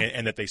 Yeah.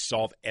 And that they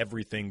solve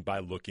everything by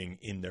looking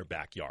in their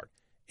backyard.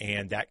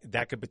 And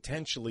that could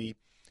potentially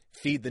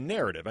feed the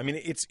narrative. I mean,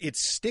 it's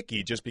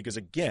sticky just because,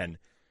 again,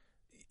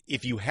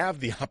 if you have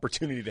the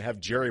opportunity to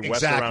have Jerry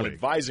West around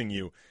advising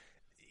you,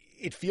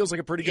 it feels like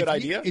a pretty good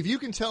idea. If you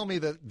can tell me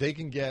that they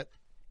can get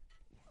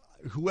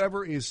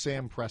whoever is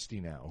Sam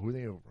Presti now,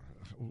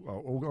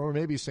 or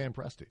maybe Sam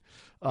Presti,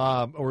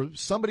 or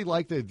somebody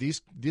like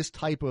this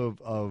type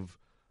of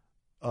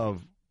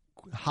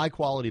high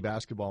quality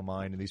basketball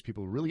mind, and these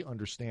people really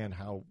understand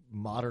how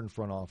modern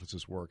front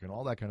offices work and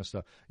all that kind of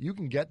stuff. You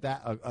can get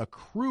that a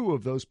crew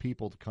of those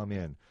people to come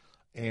in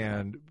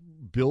and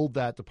build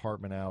that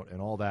department out and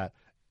all that,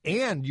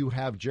 and you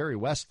have Jerry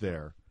West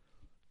there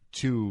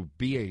to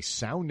be a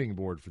sounding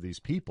board for these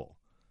people.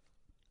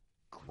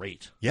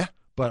 Great, yeah.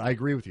 But I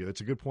agree with you. It's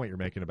a good point you're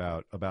making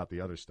about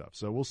the other stuff.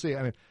 So we'll see.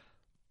 I mean,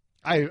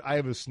 I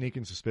have a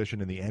sneaking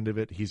suspicion in the end of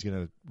it, he's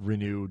going to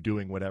renew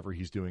doing whatever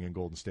he's doing in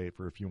Golden State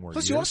for a few more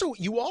years. Plus,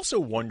 you also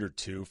wonder,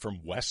 too,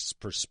 from West's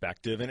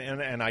perspective,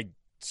 and I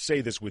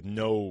say this with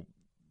no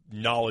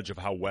knowledge of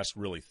how West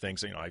really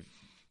thinks. I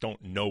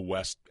don't know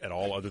West at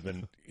all other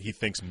than he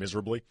thinks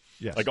miserably.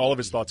 Yes. Like, all of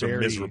his thoughts are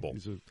miserable.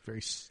 He's a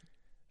very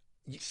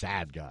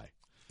sad guy.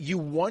 You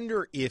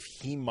wonder if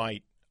he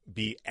might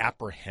be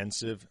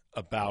apprehensive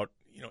about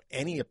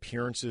any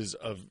appearances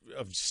of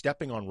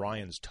stepping on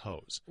Ryan's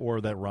toes,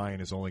 or that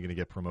Ryan is only going to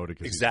get promoted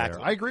because exactly.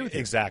 He's there. I agree with you.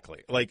 Exactly.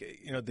 Like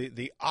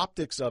the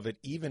optics of it,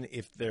 even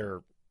if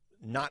they're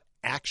not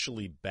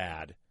actually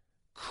bad,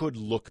 could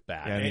look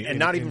bad, and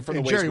not even from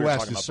the way Jerry we were West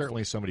talking is about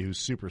certainly before. Somebody who's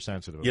super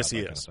sensitive. About Yes, that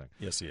he kind is. of thing.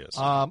 Yes, he is.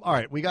 All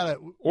right, we got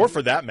to, or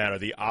for that matter,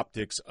 the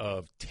optics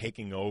of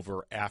taking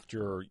over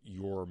after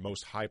your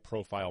most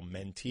high-profile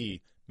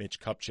mentee, Mitch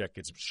Kupchak,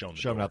 gets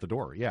shown out the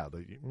door. Yeah,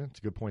 that's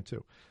a good point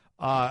too.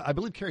 I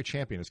believe Kerry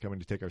Champion is coming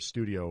to take our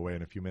studio away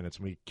in a few minutes,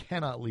 and we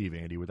cannot leave,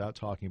 Andy, without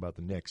talking about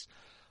the Knicks.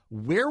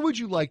 Where would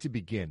you like to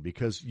begin?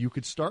 Because you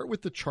could start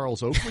with the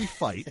Charles Oakley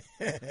fight.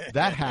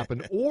 That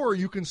happened. Or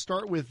you can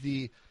start with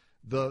the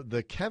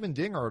Kevin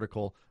Ding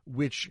article,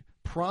 which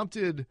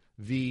prompted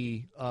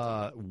the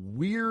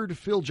weird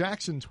Phil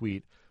Jackson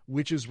tweet,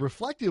 which is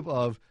reflective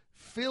of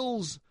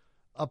Phil's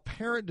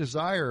apparent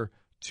desire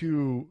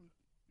to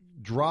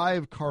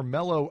drive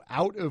Carmelo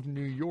out of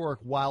New York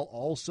while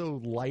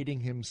also lighting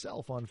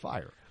himself on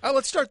fire?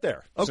 Let's start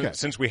there. Okay.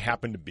 Since we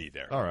happen to be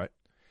there. All right.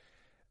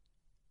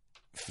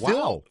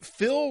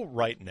 Phil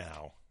right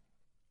now,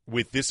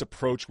 with this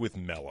approach with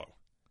Melo,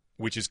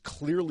 which is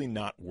clearly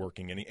not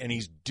working, and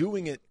he's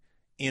doing it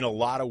in a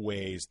lot of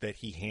ways that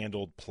he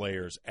handled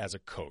players as a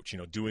coach,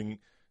 doing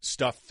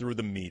stuff through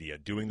the media,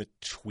 doing the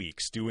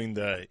tweaks, doing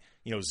the,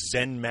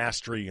 Zen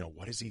mastery,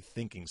 what is he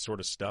thinking sort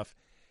of stuff.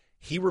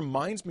 He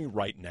reminds me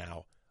right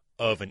now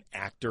of an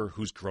actor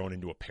who's grown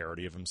into a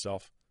parody of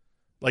himself.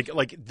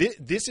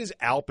 This is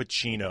Al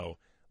Pacino,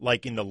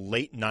 like in the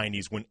late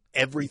 90s when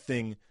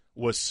everything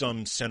was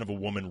some Son of a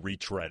Woman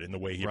retread in the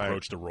way he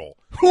approached the role.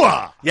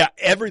 Hooah! Yeah,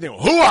 everything.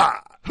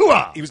 Hooah!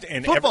 Hooah! He was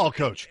football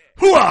coach.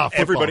 Hooah!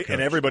 Everybody coach.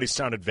 And everybody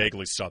sounded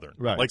vaguely Southern.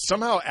 Right. Like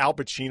somehow Al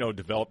Pacino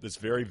developed this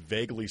very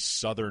vaguely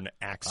Southern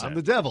accent. I'm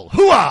the devil.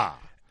 Hooah!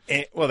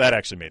 Well, that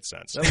actually made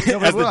sense. As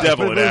the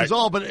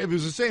devil, but it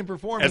was the same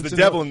performance. As the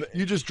devil,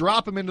 you just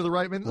drop him into the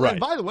right. Right. And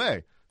by the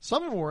way,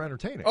 some of them were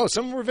entertaining. Oh,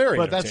 some were very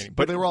entertaining.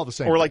 But they were all the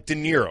same. Or like De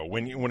Niro,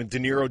 when De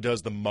Niro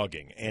does the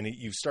mugging, and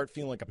you start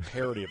feeling like a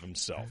parody of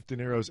himself. De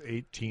Niro's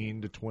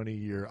 18 to 20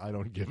 year, I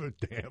don't give a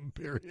damn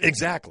period.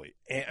 Exactly.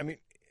 And, I mean,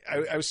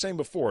 I was saying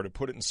before, to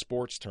put it in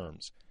sports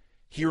terms,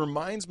 he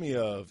reminds me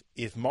of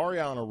if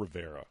Mariano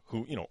Rivera,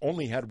 who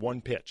only had one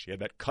pitch, he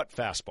had that cut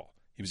fastball.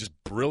 He was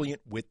just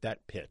brilliant with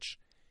that pitch.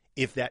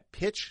 If that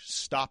pitch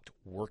stopped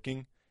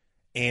working,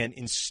 and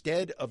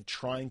instead of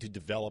trying to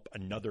develop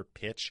another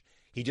pitch,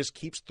 he just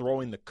keeps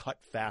throwing the cut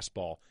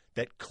fastball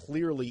that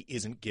clearly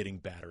isn't getting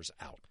batters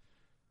out.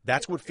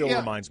 That's what Phil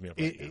reminds me of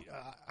right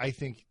now. I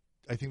think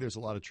there's a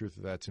lot of truth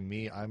to that. To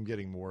me, I'm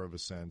getting more of a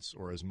sense,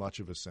 or as much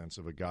of a sense,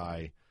 of a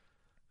guy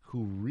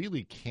who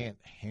really can't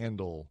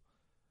handle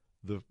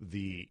the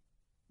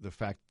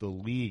fact the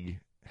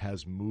league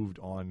has moved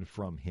on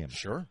from him.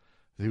 Sure.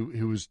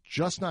 Who is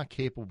just not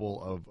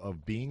capable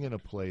of being in a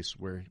place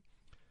where,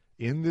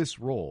 in this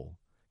role,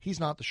 he's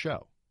not the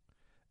show.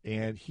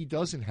 And he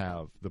doesn't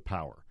have the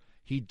power.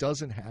 He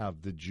doesn't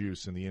have the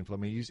juice and the influence.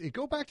 I mean,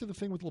 go back to the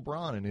thing with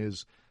LeBron and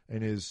his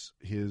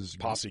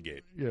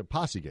Possegate. Yeah,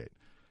 Possegate.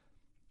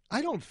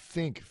 I don't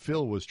think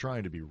Phil was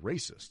trying to be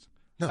racist.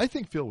 No. I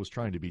think Phil was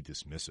trying to be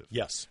dismissive.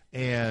 Yes.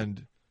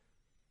 And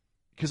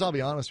because I'll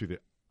be honest with you,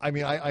 I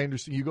mean, I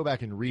understand. You go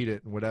back and read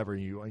it and whatever,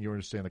 you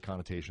understand the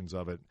connotations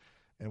of it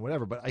and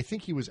whatever. But I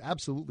think he was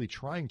absolutely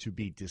trying to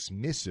be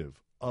dismissive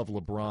of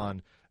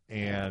LeBron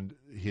and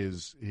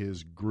his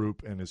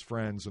group and his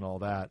friends and all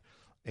that,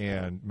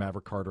 and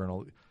Maverick Carter and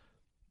all.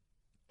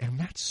 And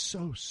that's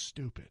so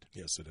stupid.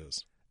 Yes, it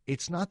is.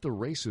 It's not the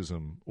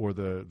racism or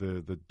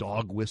the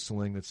dog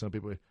whistling that some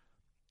people.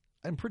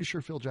 I'm pretty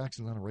sure Phil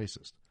Jackson's not a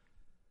racist.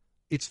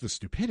 It's the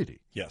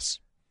stupidity. Yes.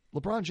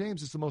 LeBron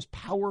James is the most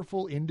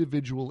powerful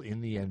individual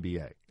in the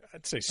NBA.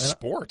 I'd say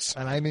sports.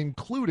 And I'm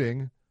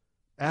including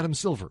Adam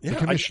Silver, the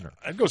commissioner.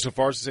 I'd go so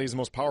far as to say he's the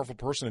most powerful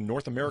person in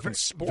North American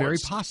sports. Very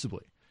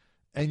possibly.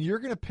 And you're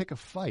going to pick a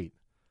fight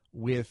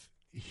with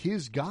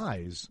his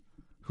guys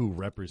who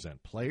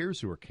represent players,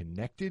 who are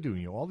connected,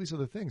 who all these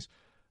other things,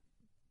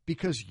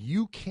 because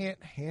you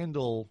can't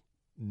handle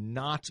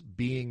not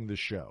being the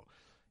show.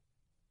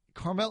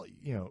 Carmelo,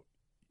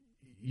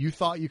 you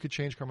thought you could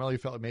change Carmelo. You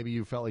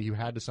felt like you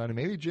had to sign him.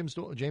 Maybe James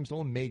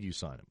Dolan made you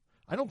sign him.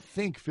 I don't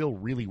think Phil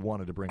really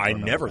wanted to bring Carmelo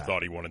I never back.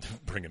 thought he wanted to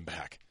bring him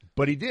back.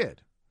 But he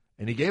did.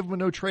 And he gave him a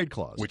no-trade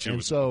clause. Which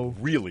was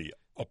really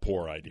a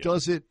poor idea.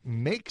 Does it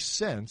make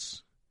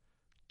sense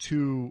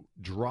to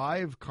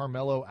drive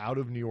Carmelo out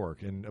of New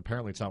York? And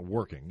apparently it's not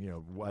working.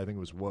 I think it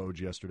was Woj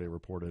yesterday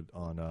reported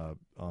on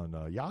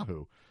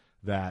Yahoo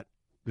that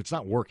it's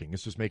not working.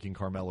 It's just making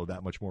Carmelo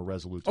that much more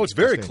resolute. Oh, it's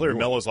very clear.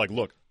 Melo's like,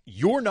 look,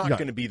 you're not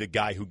going to be the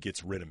guy who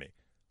gets rid of me.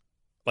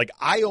 Like,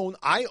 I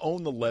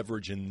own the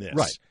leverage in this.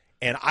 Right.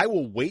 And I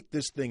will wait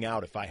this thing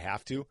out if I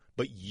have to,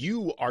 but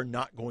you are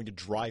not going to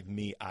drive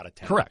me out of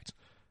town. Correct.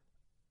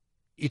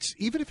 It's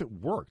even if it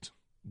worked,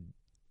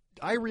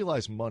 I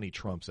realize money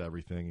trumps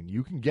everything, and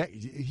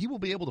he will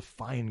be able to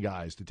find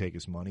guys to take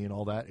his money and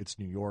all that. It's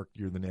New York,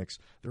 you're the Knicks.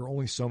 There are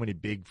only so many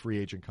big free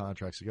agent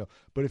contracts to go.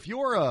 But if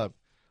you're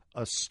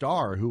a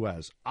star who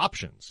has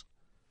options,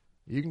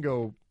 you can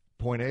go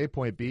point A,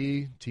 point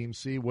B, team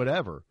C,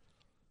 whatever.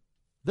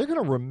 They're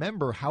going to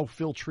remember how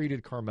Phil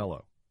treated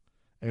Carmelo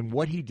and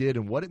what he did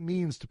and what it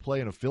means to play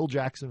in a Phil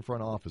Jackson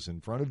front office in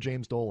front of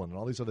James Dolan and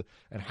all these other,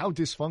 and how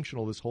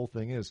dysfunctional this whole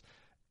thing is.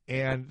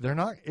 And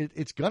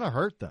it's going to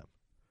hurt them.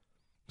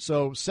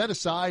 So set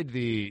aside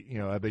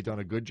have they done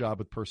a good job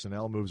with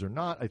personnel moves or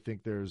not? I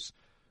think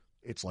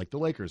it's like the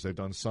Lakers. They've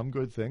done some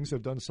good things.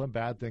 They've done some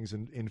bad things.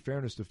 And in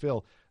fairness to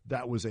Phil,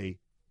 that was an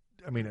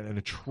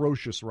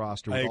atrocious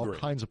roster with all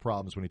kinds of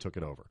problems when he took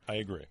it over. I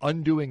agree.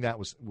 Undoing that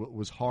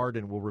was hard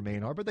and will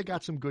remain hard, but they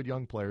got some good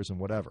young players and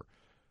whatever.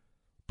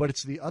 But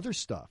it's the other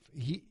stuff.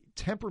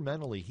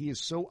 Temperamentally, he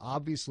is so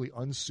obviously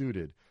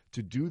unsuited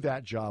to do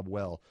that job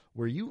well,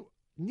 where you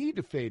need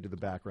to fade to the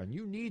background.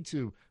 You need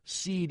to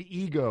cede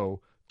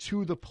ego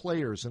to the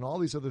players and all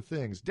these other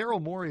things.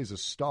 Daryl Morey is a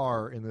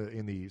star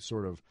in the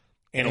sort of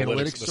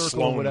analytics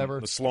circle or whatever.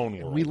 The Sloan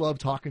world. We love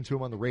talking to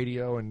him on the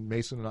radio and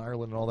Mason and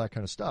Ireland and all that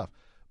kind of stuff.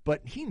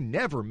 But he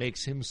never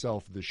makes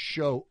himself the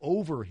show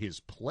over his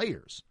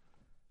players.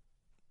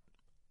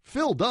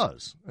 Phil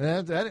does.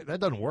 That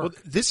doesn't work.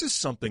 Well, this is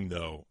something,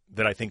 though,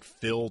 that I think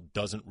Phil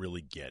doesn't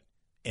really get,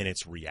 and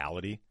it's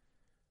reality.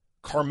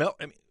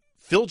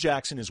 Phil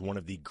Jackson is one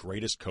of the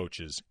greatest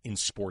coaches in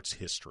sports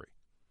history.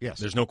 Yes.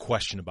 There's no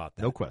question about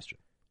that. No question.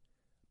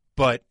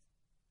 But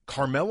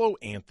Carmelo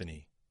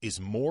Anthony is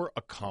more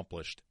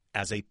accomplished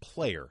as a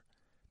player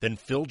than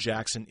Phil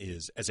Jackson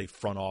is as a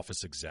front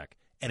office exec,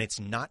 and it's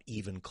not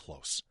even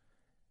close.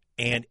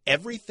 And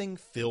everything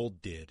Phil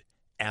did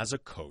as a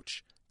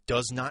coach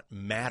does not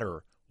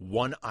matter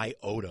one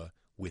iota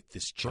with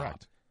this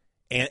job.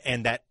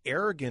 And that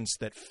arrogance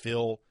that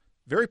Phil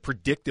very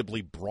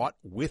predictably brought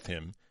with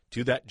him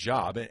to that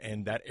job,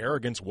 and that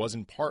arrogance was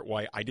in part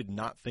why I did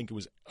not think it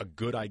was a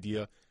good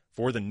idea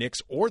for the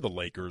Knicks or the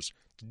Lakers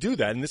to do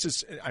that.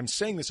 And I'm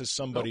saying this as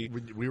somebody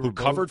who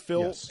covered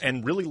Phil yes.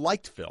 and really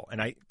liked Phil.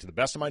 And to the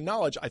best of my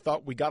knowledge, I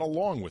thought we got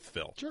along with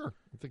Phil. Sure.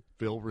 I think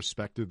Phil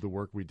respected the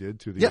work we did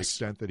to the yes.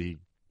 extent that he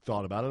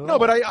thought about it at No, all.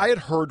 but I had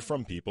heard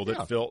from people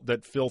that Yeah.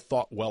 Phil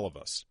thought well of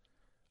us.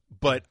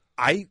 But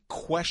I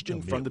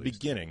questioned from the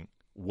beginning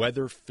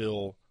whether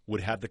Phil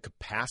would have the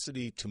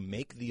capacity to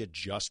make the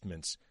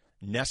adjustments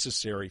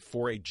necessary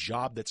for a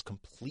job that's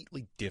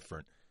completely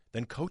different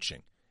than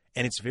coaching.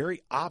 And it's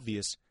very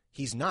obvious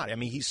he's not. I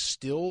mean, he's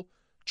still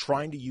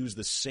trying to use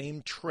the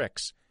same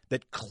tricks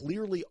that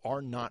clearly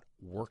are not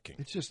working.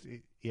 It's just,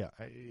 yeah,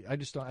 I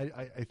just don't,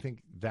 I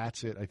think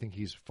that's it. I think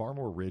he's far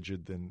more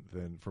rigid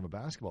than from a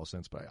basketball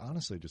sense, but I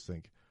honestly just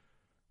think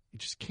he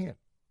just can't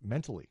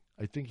mentally.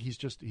 I think he's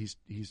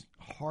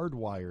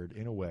hardwired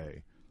in a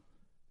way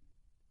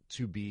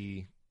to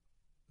be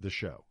the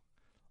show.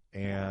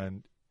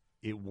 And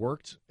it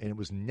worked, and it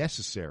was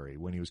necessary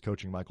when he was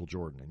coaching Michael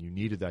Jordan, and you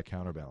needed that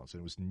counterbalance. And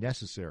it was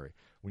necessary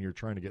when you're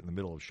trying to get in the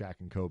middle of Shaq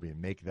and Kobe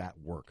and make that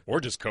work. Or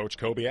just coach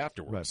Kobe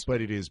afterwards. Right.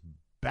 But it is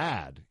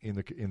bad in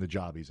the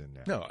job he's in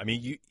now. No, I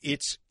mean,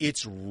 it's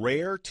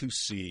rare to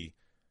see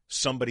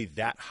somebody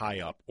that high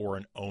up or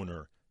an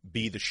owner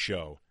be the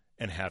show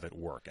and have it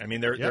work. I mean,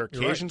 there are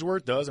occasions where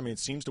it does. I mean, it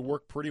seems to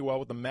work pretty well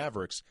with the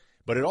Mavericks,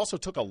 but it also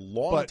took a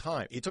long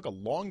time. It took a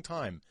long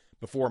time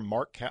before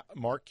Mark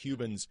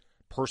Cuban's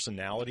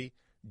personality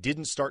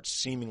didn't start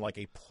seeming like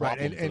a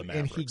problem for the Mavericks.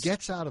 And he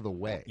gets out of the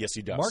way. Yes,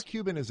 he does. Mark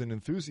Cuban is an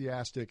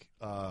enthusiastic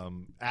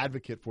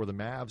advocate for the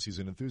Mavs. He's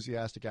an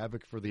enthusiastic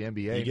advocate for the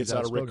NBA. He gets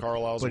out of Rick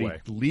Carlisle's way.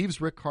 But he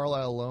leaves Rick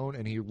Carlisle alone,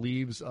 and he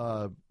leaves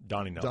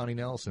Donnie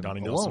Nelson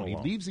alone. He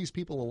leaves these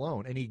people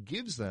alone, and he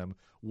gives them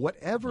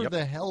whatever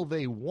the hell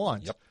they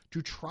want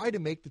to try to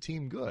make the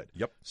team good.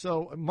 Yep.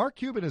 So Mark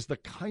Cuban is the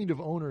kind of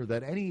owner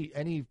that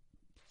any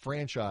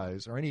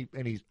franchise or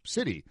any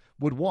city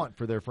would want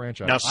for their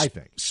franchise, now, I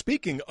think.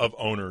 Speaking of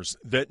owners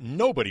that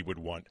nobody would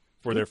want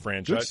for their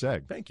franchise. Good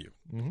seg. Thank you.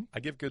 Mm-hmm.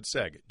 I give good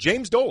seg.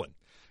 James Dolan.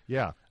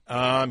 Yeah.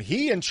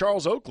 He and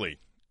Charles Oakley,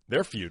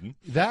 they're feuding.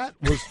 That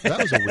was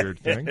a weird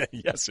thing.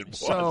 Yes, it was.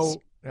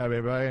 So, I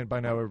mean, by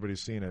now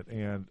everybody's seen it,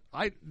 and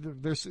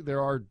there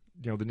are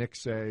the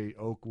Knicks say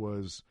Oak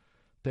was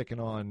picking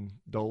on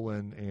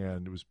Dolan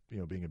and it was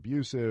being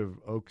abusive.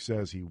 Oak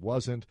says he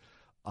wasn't.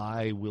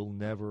 I will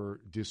never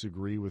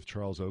disagree with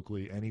Charles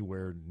Oakley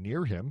anywhere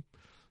near him.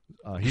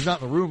 He's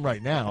not in the room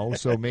right now,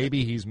 so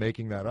maybe he's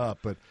making that up.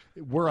 But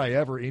were I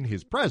ever in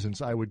his presence,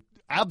 I would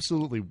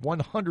absolutely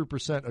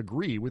 100%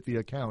 agree with the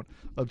account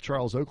of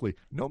Charles Oakley,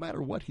 no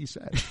matter what he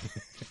said.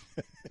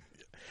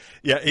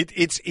 Yeah,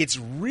 it's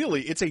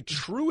really a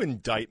true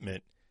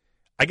indictment.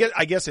 I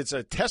guess it's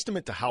a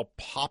testament to how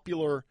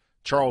popular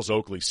Charles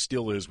Oakley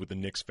still is with the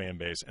Knicks fan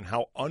base and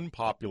how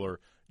unpopular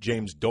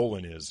James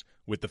Dolan is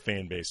with the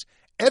fan base.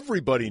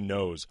 Everybody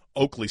knows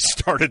Oakley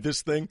started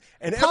this thing,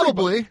 and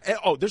probably.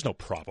 There's no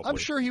probably. I'm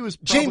sure he was.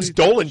 James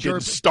Dolan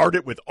didn't start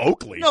it with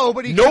Oakley. No,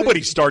 but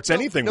nobody starts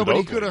anything with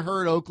Oakley. He could have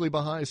heard Oakley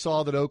behind,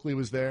 saw that Oakley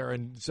was there,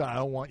 and said, "I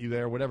don't want you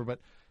there," whatever. But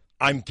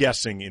I'm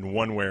guessing in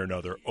one way or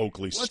another,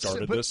 Oakley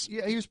started this.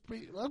 Yeah, he was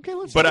okay.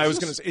 Let's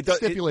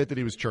stipulate that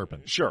he was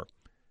chirping. Sure.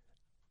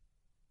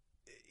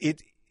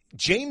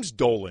 James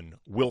Dolan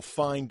will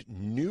find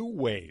new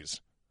ways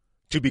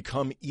to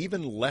become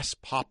even less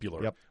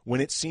popular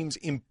when it seems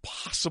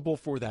impossible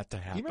for that to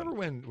happen. You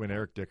remember when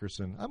Eric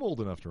Dickerson, I'm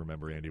old enough to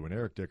remember, Andy, when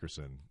Eric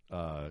Dickerson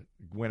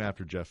went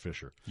after Jeff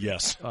Fisher.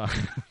 Yes.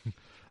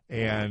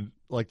 And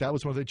that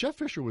was one of the, Jeff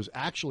Fisher was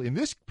actually, in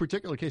this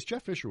particular case,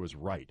 Jeff Fisher was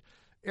right.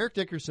 Eric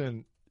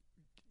Dickerson,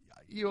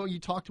 you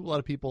talk to a lot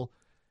of people,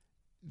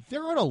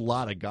 there aren't a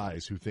lot of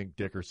guys who think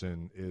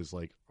Dickerson is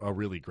a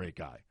really great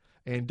guy.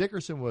 And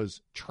Dickerson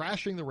was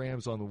trashing the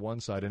Rams on the one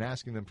side and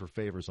asking them for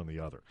favors on the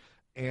other.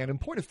 And in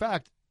point of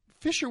fact,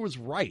 Fisher was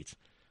right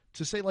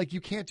to say, you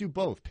can't do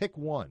both. Pick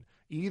one.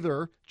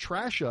 Either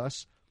trash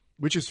us,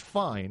 which is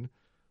fine,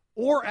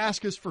 or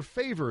ask us for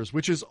favors,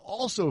 which is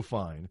also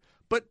fine,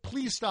 but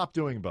please stop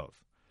doing both.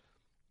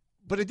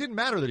 But it didn't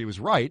matter that he was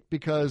right,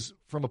 because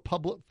from a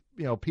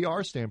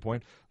PR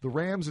standpoint, the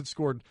Rams had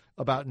scored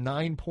about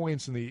 9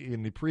 points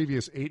in the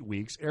previous 8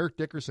 weeks. Eric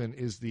Dickerson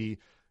is the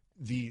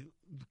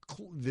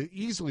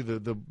easily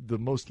the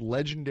most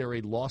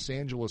legendary Los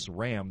Angeles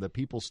Ram that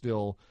people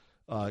still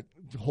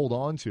hold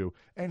on to,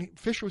 and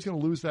Fisher was going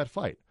to lose that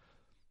fight.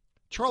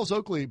 Charles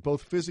Oakley,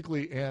 both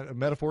physically and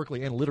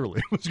metaphorically and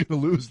literally, was going to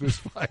lose this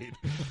fight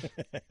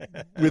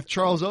with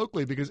Charles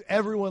Oakley because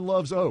everyone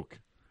loves Oak.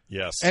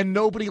 Yes. And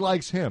nobody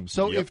likes him.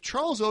 So if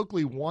Charles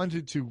Oakley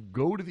wanted to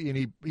go to and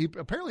he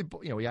apparently,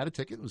 he had a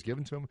ticket, it was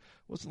given to him. It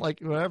wasn't like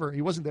whatever.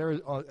 He wasn't there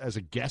as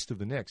a guest of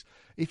the Knicks.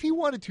 If he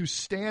wanted to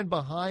stand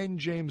behind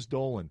James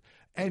Dolan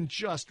and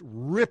just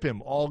rip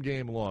him all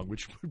game long,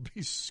 which would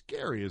be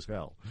scary as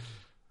hell,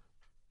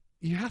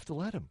 you have to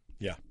let him.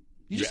 Yeah.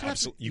 You just have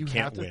absolutely, to, you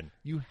can't win.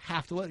 You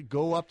have to let it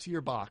go up to your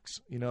box.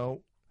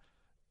 You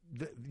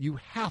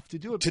have to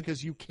do it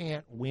because you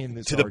can't win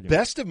this argument. To the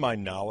best of my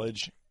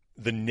knowledge,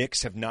 the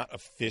Knicks have not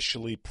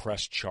officially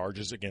pressed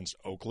charges against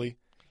Oakley.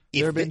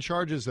 There have been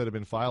charges that have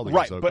been filed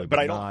against Oakley, but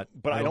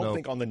I don't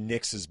think on the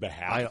Knicks'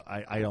 behalf.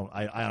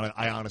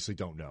 I honestly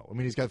don't know. I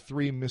mean, he's got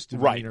 3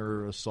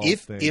 misdemeanor assault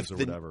things or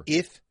whatever.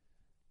 If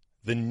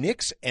the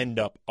Knicks end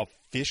up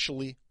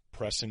officially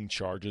pressing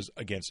charges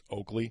against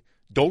Oakley,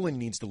 Dolan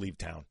needs to leave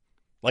town.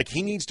 Like,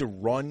 he needs to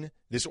run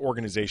this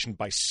organization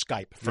by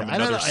Skype from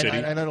another city.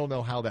 And I don't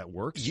know how that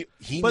works.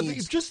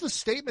 Just the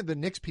statement the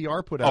Knicks PR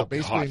put out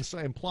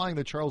implying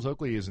that Charles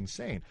Oakley is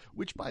insane,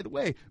 which, by the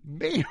way,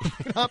 may or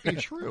may not be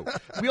true.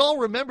 We all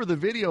remember the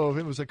video of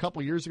him. It was a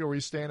couple years ago where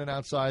he's standing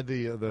outside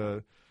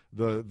the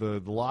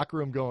locker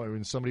room going,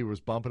 and somebody was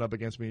bumping up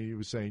against me. He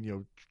was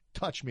saying,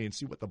 touch me and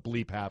see what the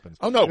bleep happens.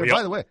 Oh, no.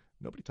 By the way,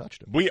 nobody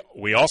touched him.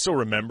 We also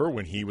remember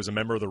when he was a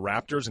member of the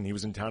Raptors and he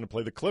was in town to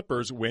play the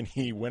Clippers when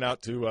he went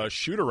out to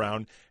shoot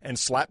around and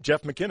slapped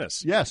Jeff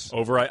McInnes. Yes.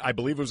 Over, I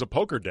believe it was a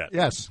poker debt.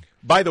 Yes.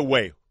 By the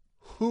way,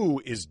 who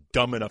is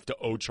dumb enough to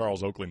owe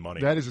Charles Oakley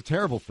money? That is a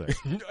terrible thing.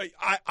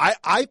 I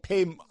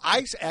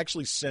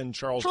actually send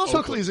Charles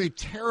Oakley is a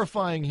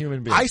terrifying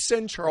human being. I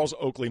send Charles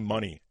Oakley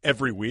money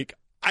every week.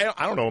 I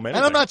don't know him anything.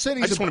 And I'm not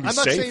saying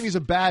saying he's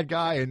a bad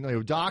guy.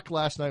 And Doc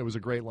last night was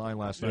a great line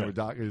last night. With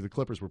Doc, the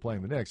Clippers were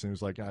playing the Knicks, and he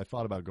was like, I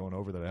thought about going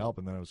over there to help,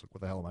 and then I was like,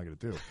 what the hell am I going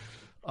to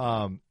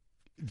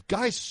do?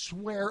 Guys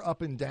swear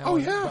up and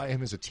down by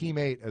him as a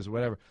teammate, as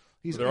whatever.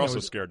 They're also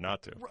scared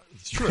not to.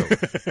 It's true,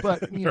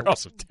 but they're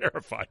also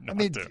terrified not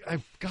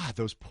to. God,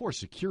 those poor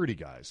security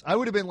guys. I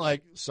would have been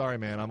like, sorry,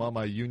 man, I'm on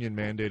my union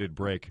mandated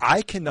break.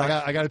 I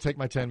got to take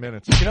my 10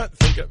 minutes.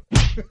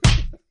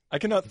 I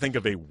cannot think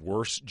of a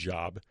worse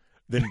job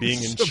than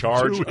being in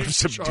charge of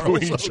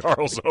subduing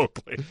Charles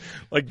Oakley.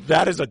 Like,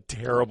 that is a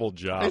terrible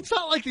job. It's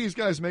not like these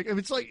guys make.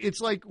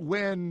 It's like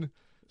when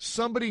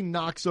somebody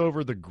knocks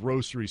over the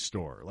grocery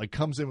store, like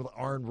comes in with an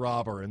armed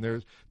robber, and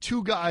there's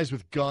 2 guys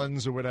with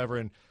guns or whatever,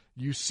 and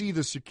you see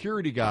the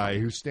security guy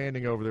who's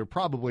standing over there,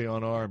 probably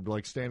unarmed,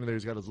 like standing there.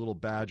 He's got his little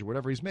badge or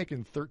whatever. He's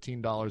making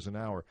 $13 an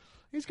hour.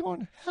 He's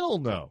going, hell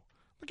no.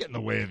 I'm getting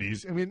in the way of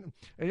these. I mean,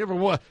 and you ever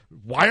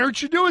why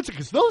aren't you doing it?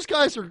 Because those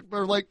guys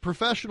are like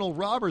professional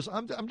robbers.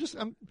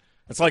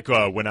 It's like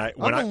when I'm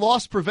a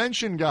loss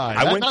prevention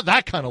guy. Not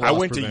that kind of loss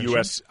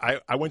prevention.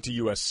 I went to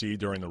USC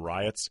during the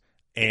riots,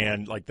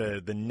 and like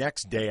the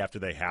next day after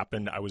they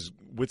happened, I was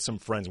with some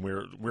friends, and we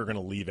were going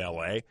to leave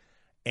LA,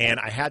 and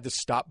I had to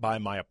stop by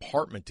my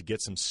apartment to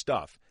get some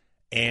stuff.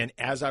 And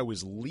as I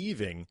was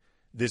leaving,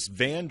 this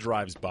van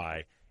drives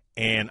by,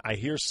 and I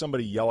hear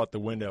somebody yell out the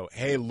window,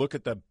 "Hey, look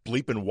at the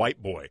bleeping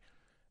white boy."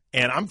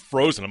 And I'm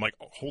frozen. I'm like,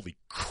 oh, holy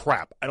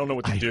crap. I don't know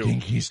what to do. I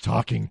think he's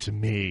talking to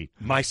me.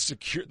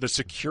 The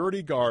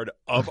security guard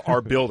of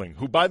our building,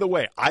 who, by the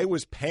way, I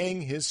was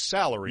paying his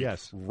salary,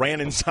 ran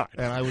inside.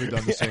 And I would have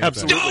done the same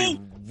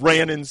Absolutely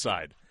ran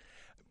inside.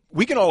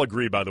 We can all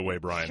agree, by the way,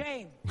 Brian.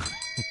 Shame.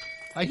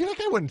 I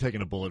wouldn't have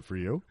taken a bullet for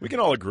you. We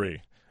can all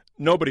agree.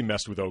 Nobody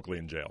messed with Oakley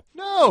in jail.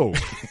 No.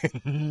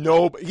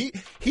 No.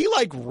 He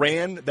like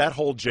ran that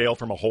whole jail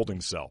from a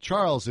holding cell.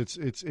 Charles,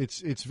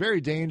 it's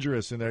very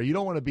dangerous in there. You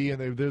don't want to be in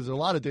there. There's a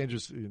lot of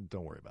dangers.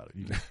 Don't worry about it.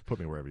 You can put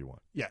me wherever you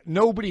want. Yeah,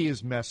 nobody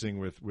is messing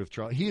with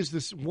Charles. He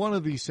is one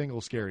of the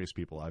single scariest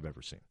people I've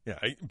ever seen. Yeah,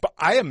 but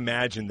I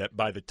imagine that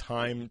by the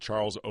time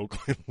Charles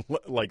Oakley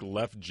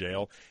left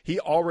jail, he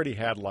already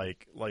had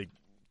like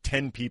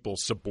 10 people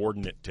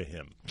subordinate to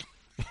him.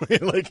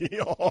 Like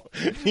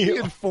he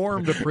had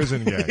formed a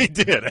prison gang. He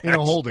did in a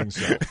holding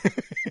cell.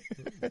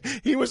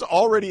 He was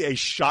already a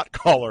shot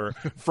caller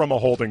from a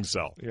holding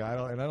cell. Yeah,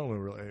 I don't know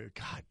really.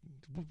 God,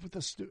 with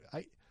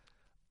the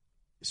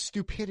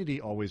stupidity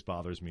always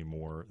bothers me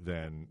more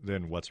than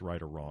what's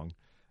right or wrong.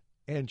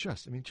 And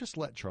just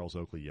let Charles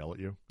Oakley yell at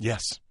you.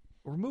 Yes,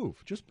 or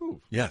move. Just move.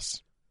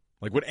 Yes,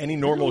 like what any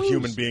normal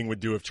human being would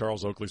do if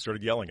Charles Oakley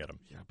started yelling at him.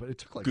 Yeah, but it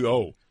took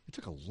It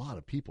took a lot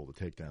of people to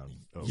take down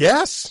Oakley.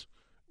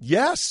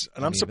 Yes,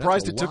 and I'm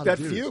surprised it took that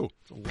few.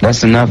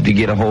 That's enough to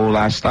get a whole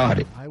lot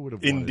started. I would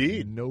have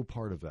wanted no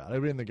part of that. I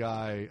would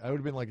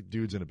have been like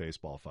dudes in a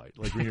baseball fight,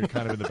 like when you're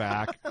kind of in the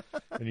back,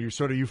 and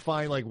you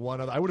find like one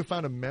other. I would have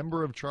found a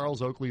member of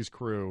Charles Oakley's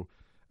crew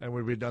and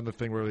we'd done the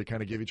thing where we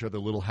kind of give each other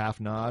a little half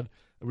nod,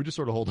 and we just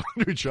sort of hold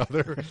on to each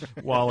other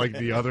while like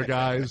the other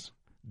guys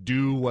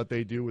do what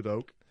they do with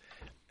Oak.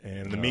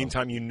 And in the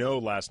meantime,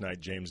 last night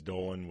James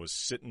Dolan was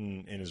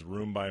sitting in his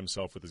room by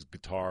himself with his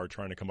guitar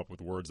trying to come up with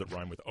words that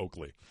rhyme with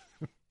Oakley.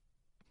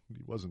 He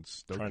wasn't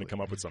Stokely. Trying to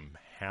come up with some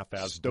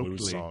half-ass Stokely.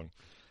 blues song.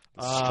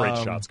 Straight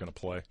Shot's going to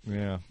play.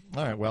 Yeah.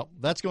 All right, well,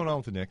 that's going on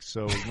with the Knicks,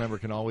 so remember, it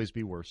can always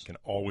be worse. Can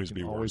always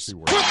be worse.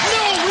 With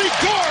no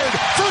regard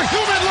for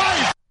human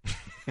life!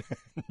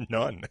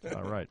 None.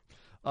 All right.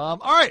 All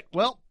right,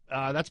 well,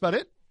 that's about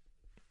it.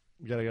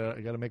 You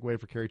gotta make way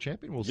for Kerry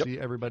Champion. We'll see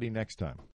everybody next time.